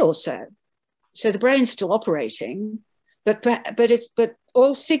a day or so. So the brain's still operating, but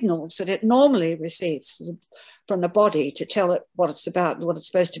all signals that it normally receives from the body to tell it what it's about and what it's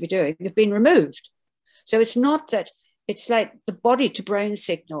supposed to be doing have been removed. So it's not that it's like the body to brain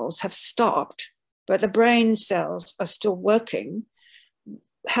signals have stopped, but the brain cells are still working,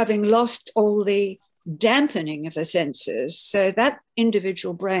 having lost all the dampening of the senses. So that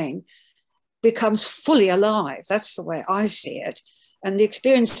individual brain becomes fully alive. That's the way I see it. And the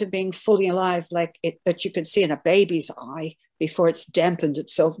experience of being fully alive, like it, that you can see in a baby's eye before it's dampened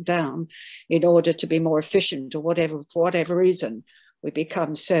itself down in order to be more efficient or whatever, for whatever reason, we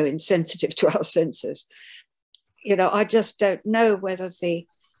become so insensitive to our senses. You know, I just don't know whether the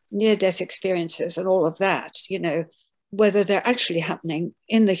near-death experiences and all of that, you know, whether they're actually happening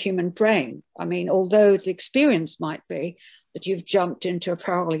in the human brain. I mean, although the experience might be that you've jumped into a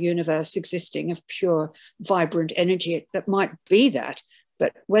parallel universe existing of pure, vibrant energy, that might be that.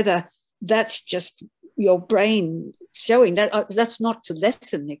 But whether that's just your brain showing that, that's not to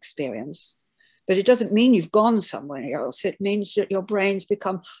lessen the experience. But it doesn't mean you've gone somewhere else. It means that your brain's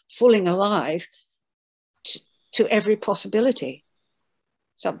become fully alive to every possibility.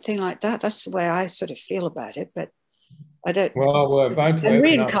 Something like that. That's the way I sort of feel about it. But I don't. Well, we're about to and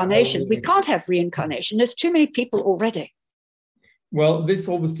reincarnation. We can't have reincarnation. There's too many people already. Well, this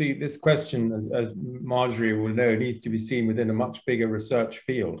obviously, this question, as Marjorie will know, needs to be seen within a much bigger research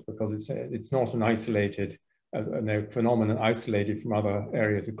field, because it's not an isolated phenomenon isolated from other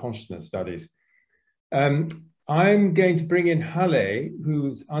areas of consciousness studies. I'm going to bring in Halle,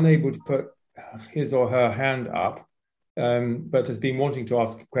 who's unable to put his or her hand up, but has been wanting to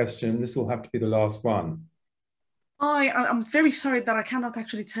ask a question. This will have to be the last one. Hi, I'm very sorry that I cannot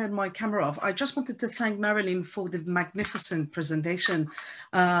actually turn my camera off. I just wanted to thank Marilyn for the magnificent presentation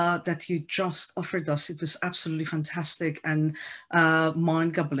that you just offered us. It was absolutely fantastic and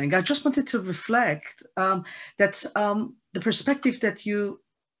mind-boggling. I just wanted to reflect that the perspective that you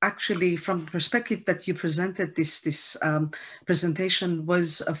actually, from the perspective that you presented this presentation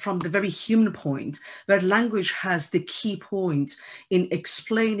was from the very human point, where language has the key point in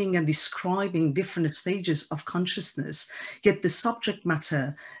explaining and describing different stages of consciousness, yet the subject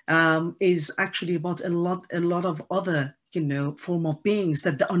matter is actually about a lot of other, you know, form of beings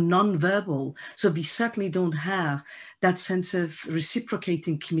that are non-verbal. So we certainly don't have that sense of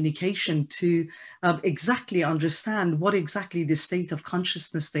reciprocating communication to exactly understand what exactly the state of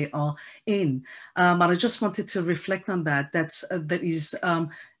consciousness they are in. And I just wanted to reflect on that. There is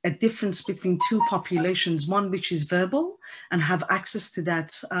a difference between two populations, one which is verbal and have access to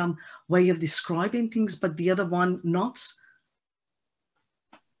that way of describing things, but the other one not.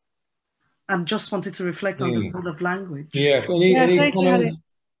 And just wanted to reflect on the role of language. Yes. Any comments?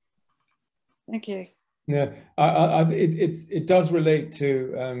 Thank you. Yeah, it does relate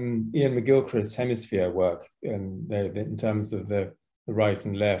to Ian McGilchrist's hemisphere work in terms of the right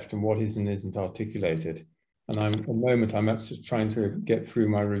and left and what is and isn't articulated. And at the moment, I'm actually trying to get through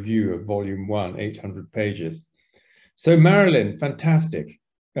my review of volume 1, 800 pages. So Marilyn, fantastic.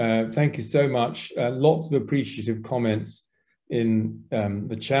 Thank you so much. Lots of appreciative comments in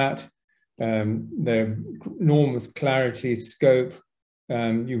the chat. Their enormous clarity, scope.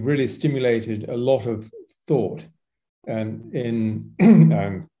 You've really stimulated a lot of thought in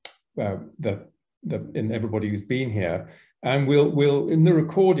everybody who's been here. And we'll in the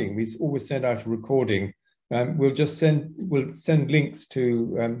recording, we always send out a recording. We'll send links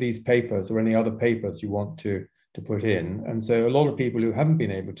to these papers or any other papers you want to put in. And so a lot of people who haven't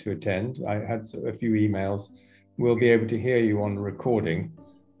been able to attend, I had a few emails, will be able to hear you on the recording.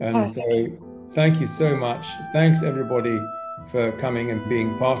 And so thank you so much. Thanks everybody for coming and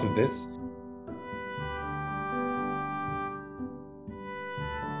being part of this.